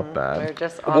feel about that? We're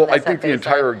just on Well, this I at think the baseline.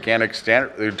 entire organic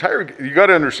standard, you got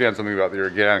to understand something about the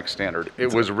organic standard.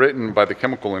 It was written by the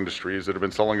chemical industries that have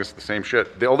been selling us the same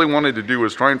shit. All they wanted to do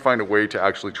was try and find a way to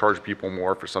actually charge people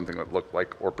more for something that looked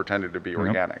like or pretended to be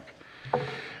organic.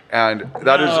 And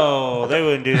that is. No, they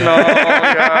wouldn't do No,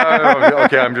 that. yeah,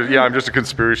 okay, I'm just a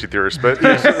conspiracy theorist, but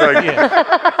it's like,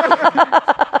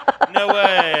 No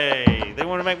way. They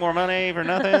want to make more money for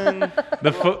nothing.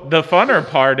 The funner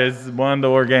part is one of the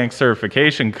organic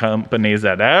certification companies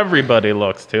that everybody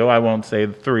looks to, I won't say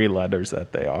the 3 letters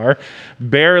that they are,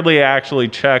 barely actually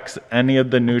checks any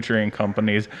of the nutrient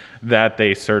companies that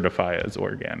they certify as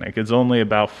organic. It's only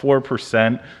about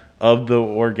 4% of the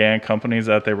organic companies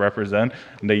that they represent.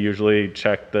 They usually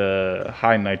check the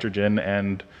high nitrogen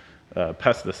and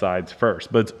pesticides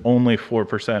first, but it's only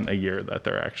 4% a year that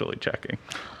they're actually checking.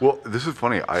 well, this is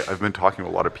funny. I've been talking to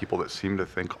a lot of people that seem to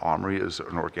think OMRI is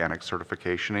an organic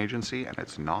certification agency, and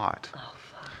it's not.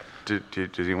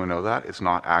 Does anyone know that? It's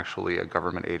not actually a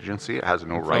government agency. It has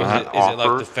no right Is to it offer.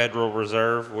 like the Federal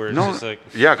Reserve where it's just like...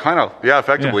 Yeah, kind of. Yeah,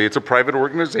 effectively. Yeah. It's a private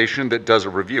organization that does a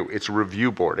review. It's a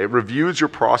review board. It reviews your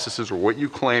processes or what you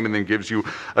claim and then gives you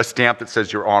a stamp that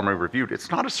says you're OMRI reviewed.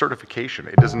 It's not a certification.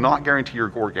 It does not guarantee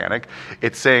you're organic.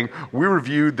 It's saying, we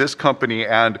reviewed this company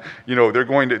and, they're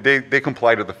going to, they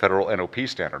comply to the federal NOP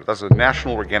standard. That's the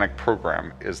National Organic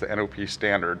Program is the NOP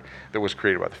standard that was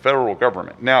created by the federal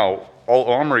government. Now, all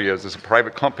OMRI is a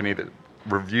private company that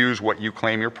reviews what you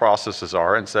claim your processes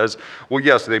are and says, well,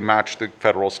 yes, they match the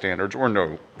federal standards, or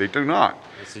no, they do not.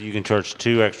 So you can charge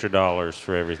 $2 extra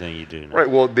for everything you do now. Right,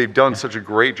 well, they've done such a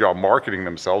great job marketing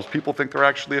themselves, people think they're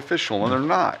actually official, and they're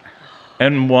not.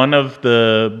 And one of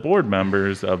the board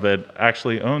members of it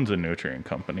actually owns a nutrient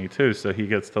company too, so he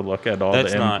gets to look at all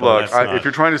That's the not- input. Look, that's not- if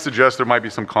you're trying to suggest there might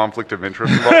be some conflict of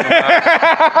interest involved in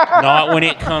that, Not when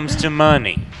it comes to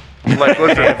money. like,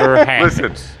 Never happens.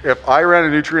 listen, if I ran a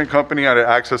nutrient company, I had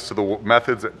access to the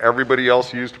methods that everybody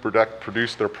else used to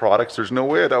produce their products, there's no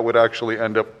way that would actually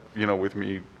end up, with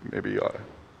me maybe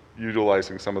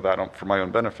utilizing some of that for my own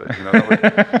benefit.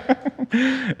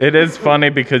 It is funny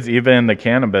because even in the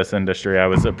cannabis industry, I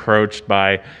was approached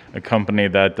by a company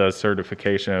that does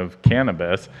certification of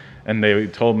cannabis, and they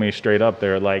told me straight up,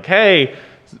 they're like, hey,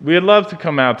 we'd love to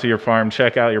come out to your farm,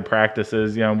 check out your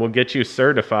practices, we'll get you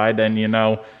certified, and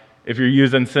if you're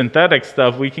using synthetic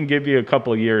stuff, we can give you a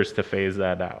couple years to phase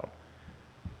that out.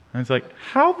 And it's like,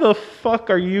 how the fuck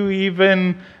are you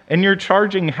even, and you're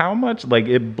charging how much? Like,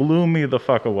 it blew me the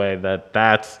fuck away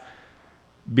that's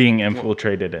being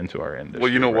infiltrated into our industry.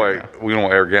 Well, you know right why now. we know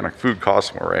why organic food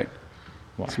costs more, right?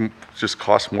 Why? It just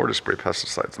costs more to spray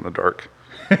pesticides in the dark.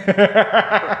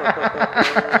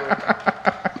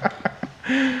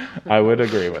 I would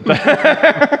agree with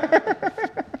that.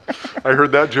 I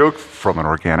heard that joke from an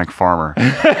organic farmer.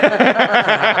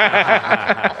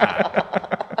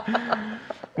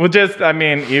 Well,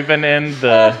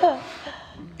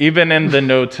 even in the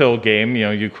no-till game,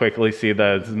 you quickly see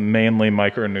that it's mainly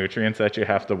micronutrients that you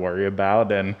have to worry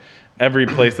about. And every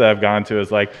place that I've gone to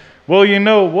is like, well, you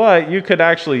know what? You could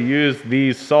actually use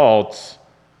these salts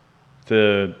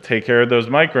to take care of those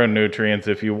micronutrients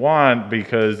if you want,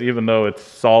 because even though it's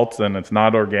salts and it's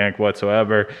not organic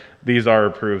whatsoever, these are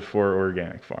approved for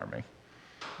organic farming.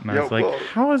 And I was like,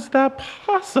 how is that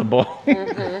possible?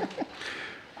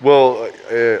 Well,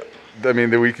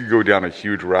 we could go down a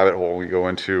huge rabbit hole when we go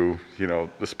into,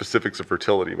 the specifics of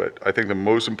fertility. But I think the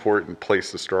most important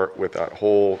place to start with that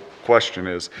whole question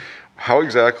is how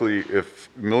exactly, if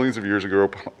millions of years ago,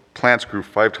 plants grew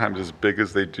 5 times as big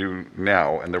as they do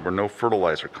now, and there were no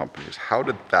fertilizer companies, how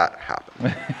did that happen?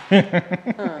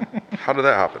 How did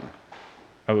that happen?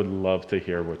 I would love to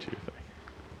hear what you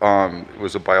think. It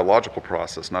was a biological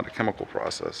process, not a chemical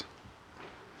process.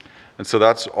 And so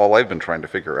that's all I've been trying to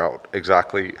figure out,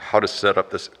 exactly how to set up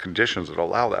the conditions that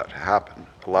allow that to happen,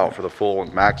 allow for the full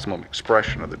and maximum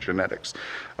expression of the genetics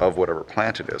of whatever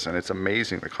plant it is. And it's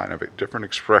amazing the kind of different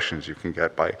expressions you can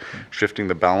get by shifting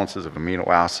the balances of amino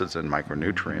acids and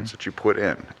micronutrients that you put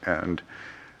in. And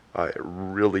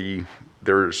really,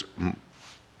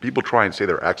 people try and say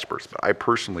they're experts, but I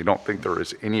personally don't think there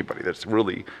is anybody that's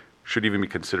really should even be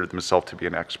considered themselves to be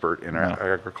an expert in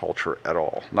agriculture at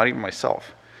all. Not even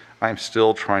myself. I'm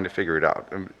still trying to figure it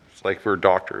out. Like we're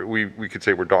doctor, we could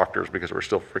say we're doctors because we're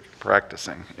still freaking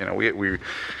practicing. You know, we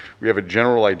have a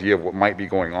general idea of what might be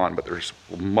going on, but there's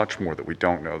much more that we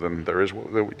don't know than there is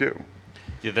that we do.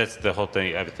 Yeah, that's the whole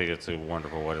thing. I think it's a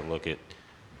wonderful way to look at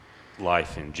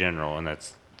life in general, and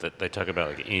that's that they talk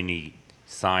about like any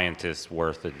scientist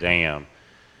worth a damn.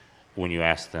 When you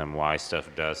ask them why stuff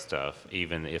does stuff,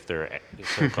 even if they're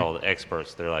so-called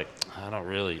experts, they're like,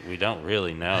 we don't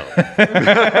really know.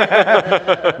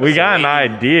 We got an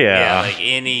idea. Yeah, like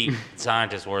any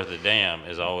scientist worth a damn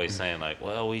is always saying like,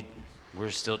 well,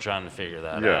 we're still trying to figure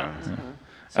that out.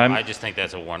 So I just think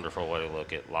that's a wonderful way to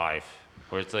look at life,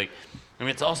 where it's like, I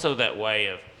mean, it's also that way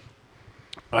of,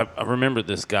 I remember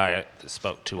this guy that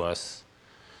spoke to us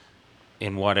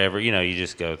in whatever, you know, you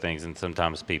just go things, and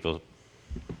sometimes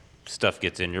stuff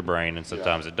gets in your brain and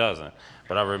sometimes it doesn't.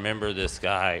 But I remember this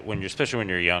guy especially when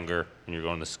you're younger and you're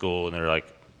going to school and they're like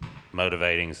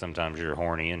motivating. Sometimes you're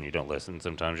horny and you don't listen.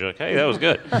 Sometimes you're like, hey, that was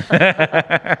good.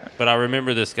 But I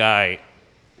remember this guy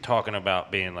talking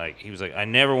about being like, he was like, I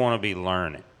never want to be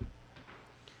learning,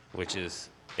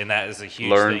 and that is a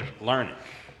huge thing. Learning.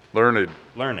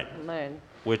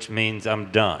 Which means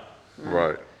I'm done.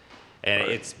 Right. And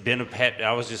it's been a pet.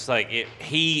 I was just like,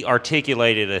 he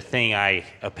articulated a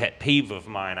pet peeve of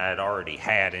mine I had already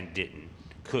had and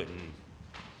couldn't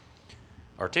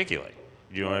articulate.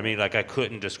 You know what I mean? Like I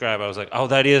couldn't describe. I was like, oh,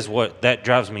 that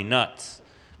drives me nuts.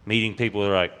 Meeting people that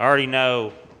are like, I already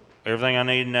know everything I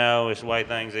need to know. It's the way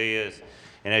things is.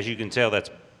 And as you can tell,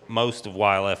 that's most of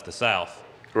why I left the South.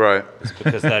 Right. It's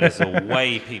because that is the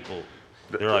way people.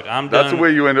 They're like, I'm done. That's the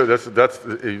way you end up.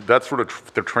 That's sort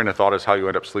of the train of thought is how you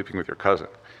end up sleeping with your cousin.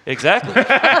 Exactly. No,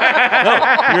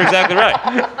 you're exactly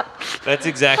right. That's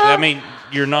exactly. I mean,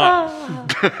 you're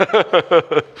not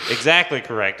exactly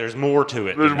correct. There's more to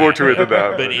it. There's more to it than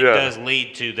that. But it does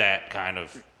lead to that kind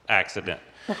of accident.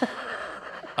 It's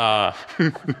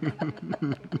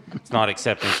not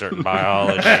accepting certain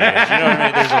biology. You know what I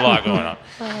mean? There's a lot going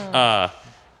on.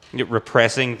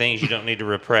 Repressing things you don't need to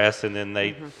repress, and then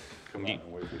you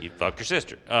fuck your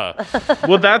sister.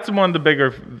 Well, that's one of the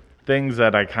bigger things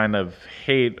that I kind of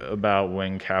hate about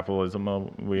when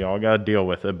capitalism, we all got to deal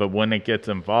with it, but when it gets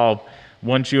involved,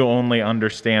 once you only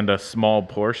understand a small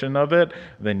portion of it,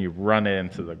 then you run it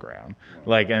into the ground.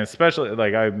 Like, and especially,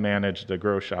 like, I managed a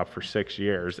grow shop for 6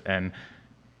 years, and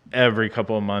every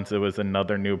couple of months it was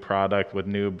another new product with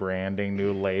new branding,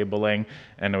 new labeling,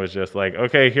 and it was just like,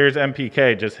 okay, here's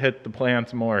NPK, just hit the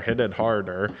plants more, hit it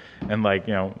harder. And like,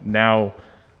 you know, now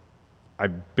I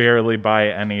barely buy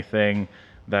anything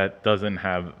that doesn't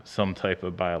have some type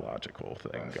of biological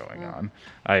thing going on.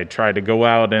 I try to go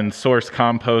out and source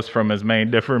compost from as many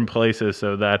different places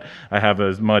so that I have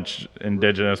as much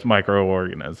indigenous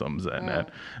microorganisms in it,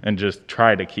 and just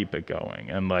try to keep it going.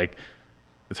 And like,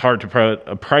 it's hard to put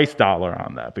a price dollar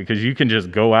on that because you can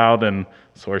just go out and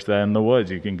source that in the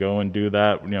woods. You can go and do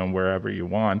that, you know, wherever you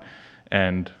want.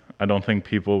 And I don't think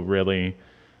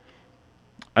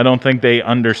they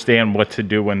understand what to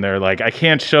do when they're like, I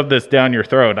can't shove this down your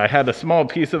throat. I had a small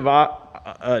piece of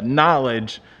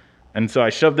knowledge, and so I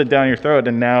shoved it down your throat,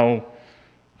 and now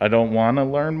I don't want to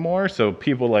learn more. So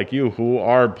people like you who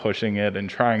are pushing it and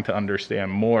trying to understand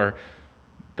more,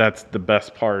 that's the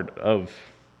best part of,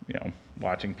 you know,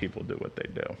 watching people do what they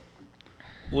do.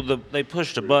 Well, they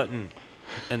pushed a button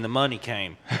and the money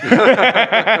came. And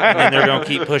then they're going to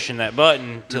keep pushing that button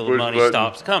until the money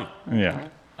stops coming. Yeah.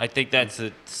 I think that's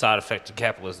a side effect of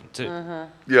capitalism, too.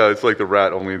 Yeah, it's like the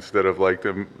rat, only instead of like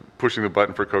them pushing the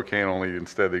button for cocaine, only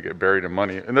instead they get buried in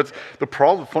money. And that's the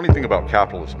problem. The funny thing about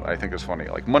capitalism, I think is funny.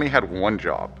 Like money had one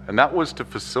job, and that was to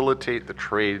facilitate the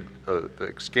trade, the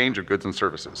exchange of goods and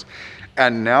services.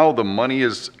 And now the money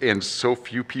is in so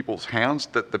few people's hands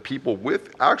that the people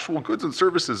with actual goods and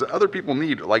services that other people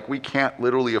need, like we can't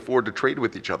literally afford to trade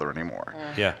with each other anymore.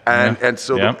 Yeah. And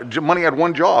so the money had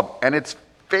one job, and it's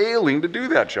failing to do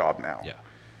that job now. Yeah.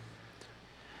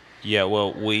 Yeah,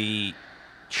 well, we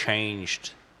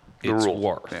changed The its rules,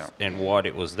 worth yeah. and what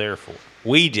it was there for.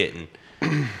 We didn't.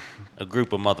 A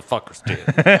group of motherfuckers did.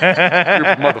 Group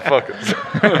of motherfuckers.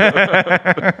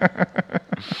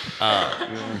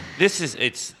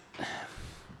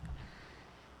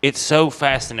 It's so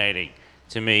fascinating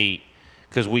to me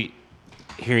because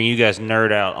hearing you guys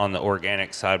nerd out on the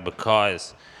organic side,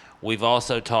 because we've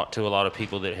also talked to a lot of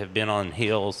people that have been on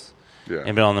hills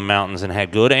and been on the mountains and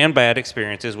had good and bad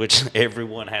experiences, which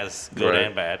everyone has good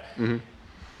and bad. Mm-hmm.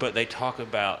 But they talk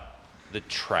about the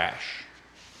trash.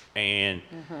 And,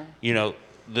 you know,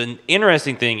 the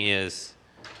interesting thing is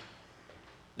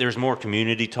there's more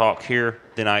community talk here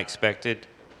than I expected.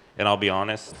 And I'll be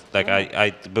honest, like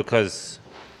because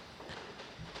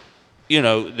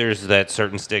there's that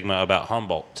certain stigma about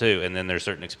Humboldt too, and then there's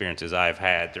certain experiences I've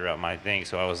had throughout my thing.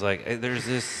 So I was like, hey, there's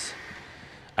this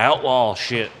outlaw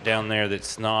shit down there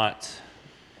that's not.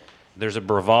 There's a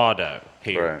bravado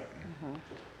here. Right.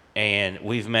 And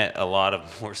we've met a lot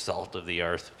of more salt of the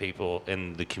earth people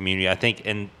in the community. I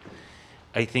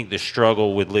think the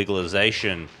struggle with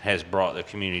legalization has brought the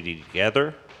community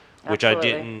together,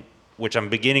 Absolutely. which I'm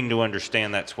beginning to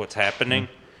understand that's what's happening.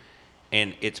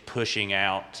 And it's pushing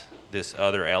out this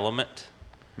other element,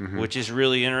 which is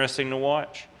really interesting to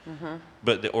watch.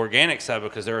 But the organic side,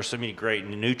 because there are so many great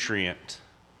nutrient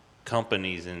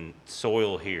companies and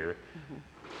soil here,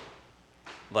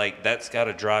 like that's got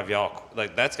to drive y'all.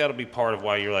 Like that's got to be part of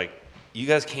why you're like, you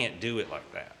guys can't do it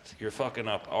like that. You're fucking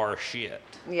up our shit.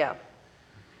 Yeah.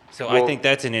 So Well- I think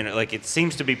that's it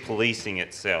seems to be policing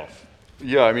itself.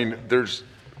 Yeah, I mean,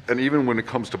 and even when it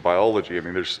comes to biology, I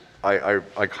mean, I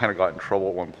kind of got in trouble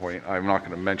at one point. I'm not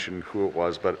going to mention who it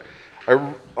was, but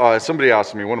somebody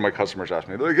asked me, one of my customers asked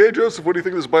me, they're like, hey, Joseph, what do you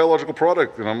think of this biological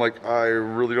product? And I'm like, I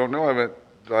really don't know.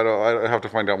 I have to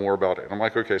find out more about it. And I'm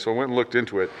like, okay, so I went and looked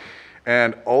into it.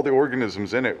 And all the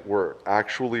organisms in it were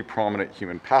actually prominent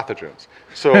human pathogens.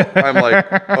 So I'm like,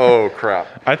 oh, crap.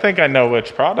 I think I know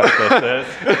which product this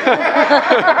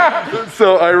is.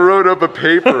 So I wrote up a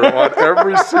paper on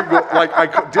every single,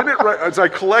 I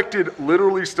collected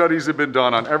literally studies that had been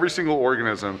done on every single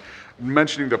organism,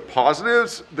 mentioning the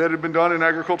positives that had been done in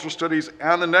agricultural studies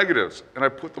and the negatives. And I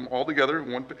put them all together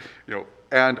in one,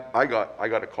 and I got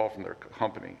a call from their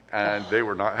company, and they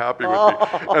were not happy with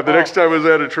me. And the next time I was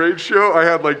at a trade show, I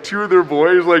had like two of their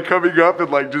boys like coming up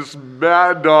and like just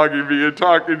mad dogging me and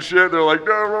talking shit. They're like,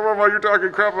 no, you're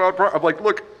talking crap about product. I'm like,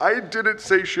 look, I didn't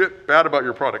say shit bad about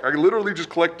your product. I literally just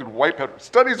collected white pepper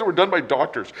studies that were done by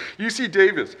doctors. UC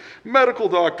Davis, medical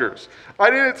doctors. I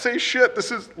didn't say shit.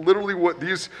 This is literally what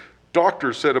these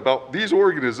doctors said about these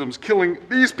organisms killing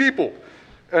these people.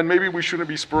 And maybe we shouldn't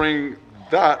be spraying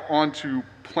that onto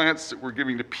plants that we're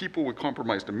giving to people with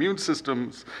compromised immune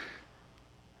systems.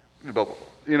 Blah, blah,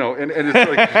 blah. And it's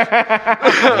like,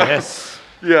 Yes.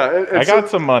 yeah. And I got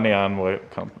some money on what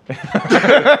company.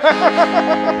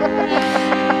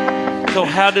 So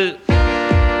how do you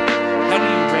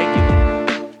regulate?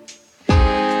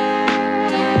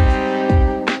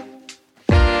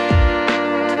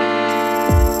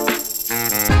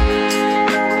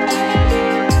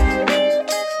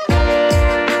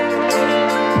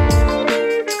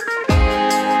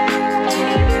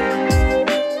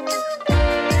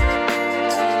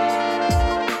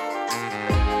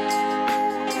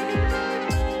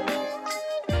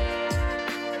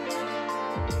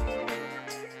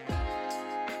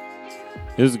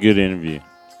 It was a good interview.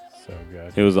 So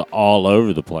good. It was all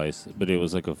over the place, but it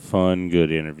was like a fun,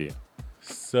 good interview.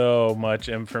 So much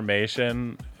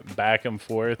information back and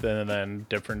forth, and then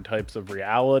different types of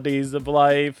realities of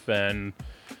life and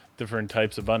different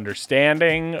types of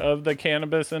understanding of the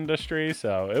cannabis industry.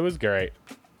 So it was great.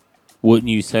 Wouldn't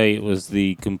you say it was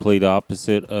the complete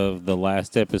opposite of the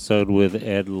last episode with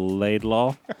Ed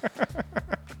Laidlaw?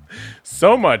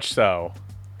 So much so.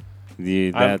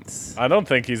 Yeah, that's I don't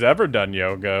think he's ever done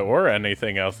yoga or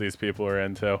anything else these people are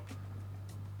into.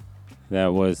 that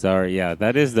was our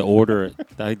that is the order.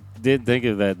 I did think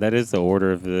of that. That is the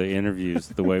order of the interviews,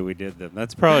 the way we did them.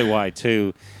 That's probably why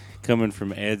too, coming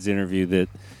from Ed's interview, that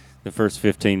the first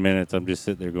 15 minutes I'm just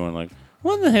sitting there going like,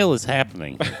 what the hell is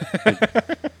happening?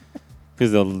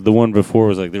 Because the one before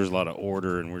was like, there's a lot of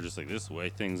order, and we're just like, this is the way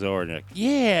things are. And you're like,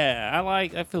 yeah,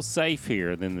 I feel safe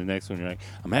here. And then the next one, you're like,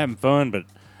 I'm having fun, but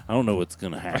I don't know what's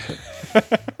going to happen.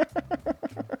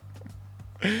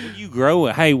 You grow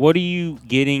it. Hey, what are you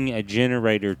getting a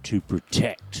generator to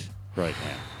protect right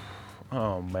now?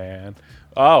 Oh, man.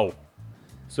 Oh,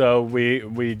 so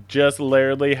we just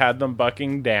literally had them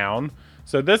bucking down.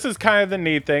 So this is kind of the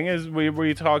neat thing is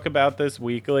we talk about this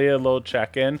weekly, a little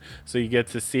check-in, so you get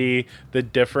to see the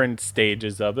different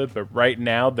stages of it. But right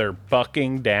now they're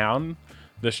bucking down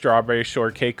the strawberry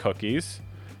shortcake cookies.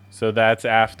 So that's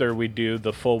after we do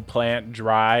the full plant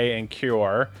dry and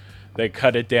cure. They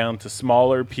cut it down to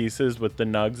smaller pieces with the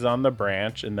nugs on the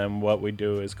branch. And then what we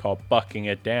do is called bucking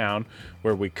it down,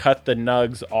 where we cut the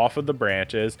nugs off of the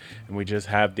branches and we just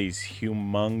have these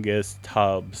humongous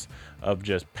tubs of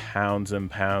just pounds and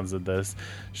pounds of this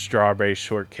strawberry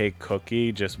shortcake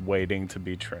cookie just waiting to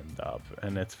be trimmed up.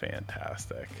 And it's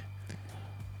fantastic.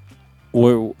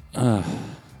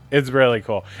 It's really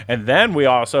cool. And then we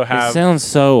also have... It sounds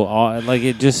so odd. Like,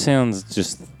 it just sounds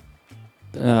just...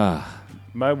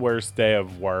 my worst day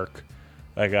of work.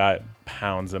 I got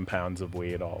pounds and pounds of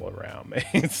weed all around me.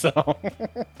 So,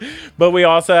 but we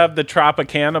also have the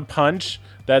Tropicana Punch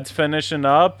that's finishing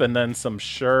up, and then some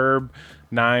Sherb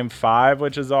 9.5,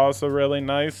 which is also really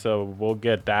nice. So we'll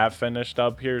get that finished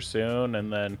up here soon,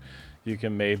 and then you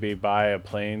can maybe buy a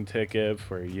plane ticket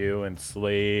for you and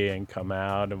Slee and come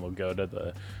out, and we'll go to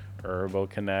the Herbal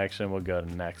Connection. We'll go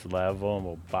to Next Level, and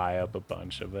we'll buy up a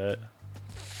bunch of it.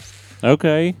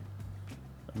 Okay.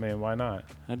 I mean, why not?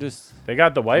 They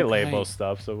got the white label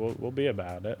stuff, so we'll be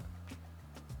about it.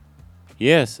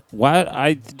 Yes. Why?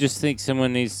 I just think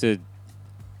someone needs to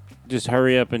just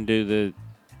hurry up and do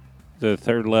the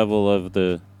third level of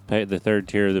the third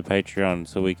tier of the Patreon,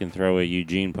 so we can throw a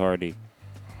Eugene party.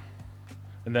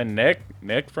 And then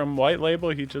Nick from White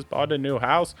Label, he just bought a new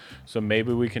house, so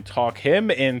maybe we can talk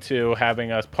him into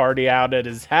having us party out at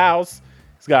his house.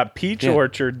 He's got peach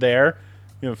orchard there.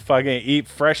 You know, fucking eat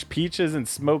fresh peaches and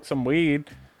smoke some weed.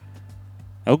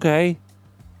 Okay.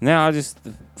 Now I'll just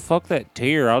fuck that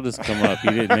tier. I'll just come up.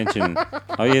 You didn't mention.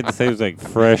 All you had to say was like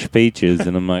fresh peaches,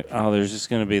 and I'm like, oh, there's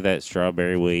just gonna be that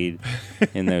strawberry weed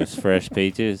in those fresh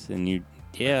peaches, and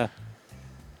yeah.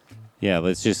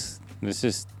 Let's just.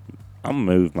 I'll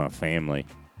move my family.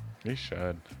 You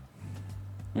should.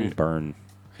 I'm gonna burn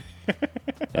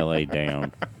L.A.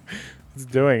 down. It's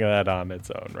doing that on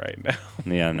its own right now.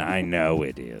 Yeah, and I know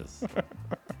it is.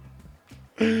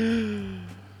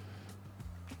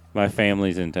 My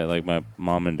family's in like my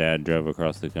mom and dad drove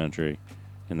across the country,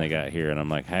 and they got here, and I'm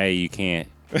like, hey, we can't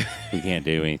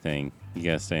do anything. You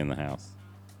gotta stay in the house.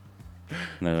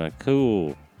 And they're like,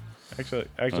 cool. Actually,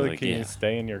 like, can you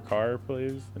stay in your car,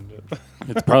 please? And just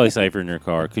It's probably safer in your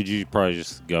car. Could you probably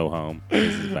just go home?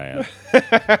 This is bad.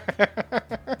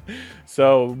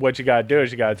 So what you gotta do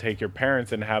is you gotta take your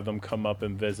parents and have them come up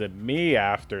and visit me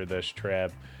after this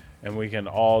trip, and we can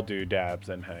all do dabs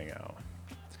and hang out.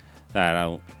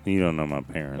 You don't know my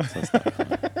parents. That's not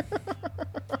fun.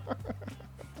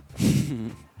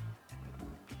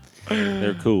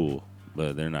 They're cool,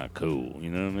 but they're not cool.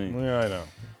 You know what I mean? Yeah, I know.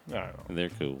 They're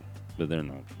cool, but they're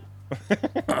not cool.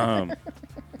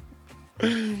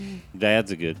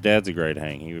 Dad's a great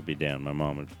hang. He would be down. My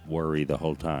mom would worry the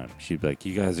whole time. She'd be like,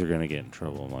 you guys are going to get in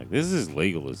trouble. I'm like, this is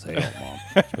legal as hell, Mom.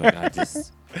 She'd be like,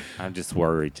 I'm just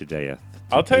worried today.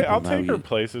 I'll take her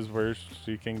places where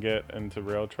she can get into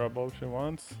real trouble if she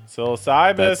wants.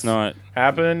 Psilocybus. That's not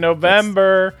happen in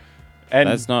November.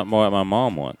 That's not what my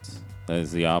mom wants. That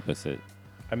is the opposite.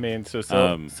 I mean, so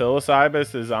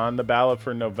psilocybus is on the ballot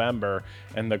for November,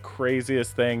 and the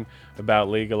craziest thing about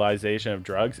legalization of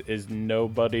drugs is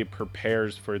nobody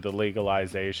prepares for the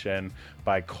legalization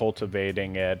by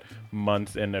cultivating it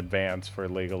months in advance for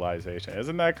legalization.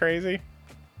 Isn't that crazy?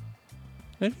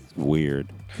 It's weird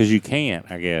because you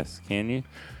can't. I guess, can you?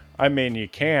 I mean, you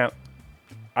can't.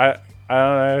 I don't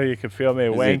know. You can feel me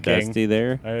winking. Is it dusty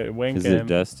there? Winking. Is it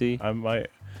dusty? I might.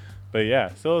 But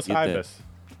yeah, psilocybus.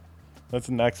 That's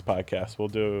the next podcast. We'll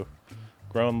do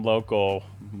grown local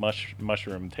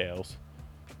mushroom tales.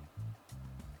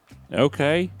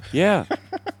 Okay. Yeah.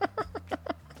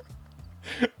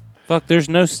 Fuck, there's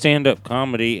no stand-up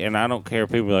comedy, and I don't care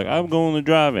if people are like, I'm going to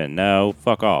drive-in. No,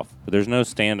 fuck off. But there's no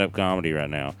stand-up comedy right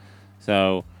now.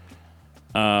 So,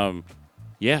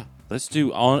 yeah, let's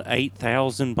do on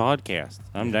 8,000 podcasts.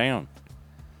 I'm down.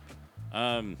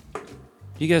 You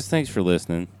guys, thanks for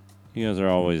listening. You guys are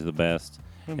always the best.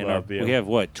 We love you. We have,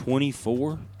 what,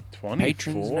 24? 24.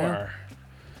 Patrons now?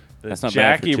 That's not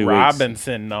Jackie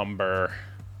Robinson number.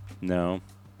 No.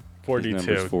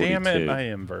 42. Damn it, I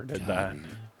inverted that.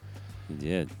 You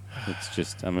did. It's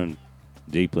just, I'm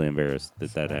deeply embarrassed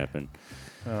that happened.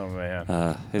 Oh,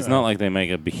 man. It's not like they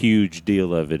make a huge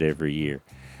deal of it every year.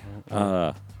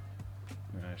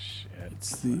 Shit.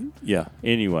 Yeah.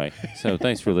 Anyway, so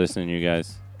thanks for listening, you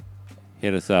guys.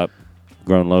 Hit us up,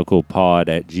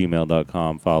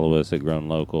 grownlocalpod@gmail.com. Follow us at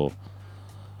grownlocalpod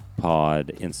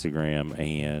Instagram,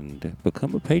 and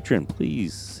become a patron.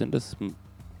 Please send us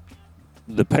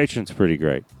the patron's pretty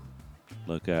great.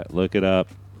 Look it up.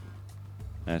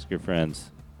 Ask your friends.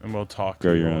 And we'll talk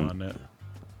Grow to you your own. on it.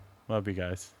 Love you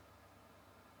guys.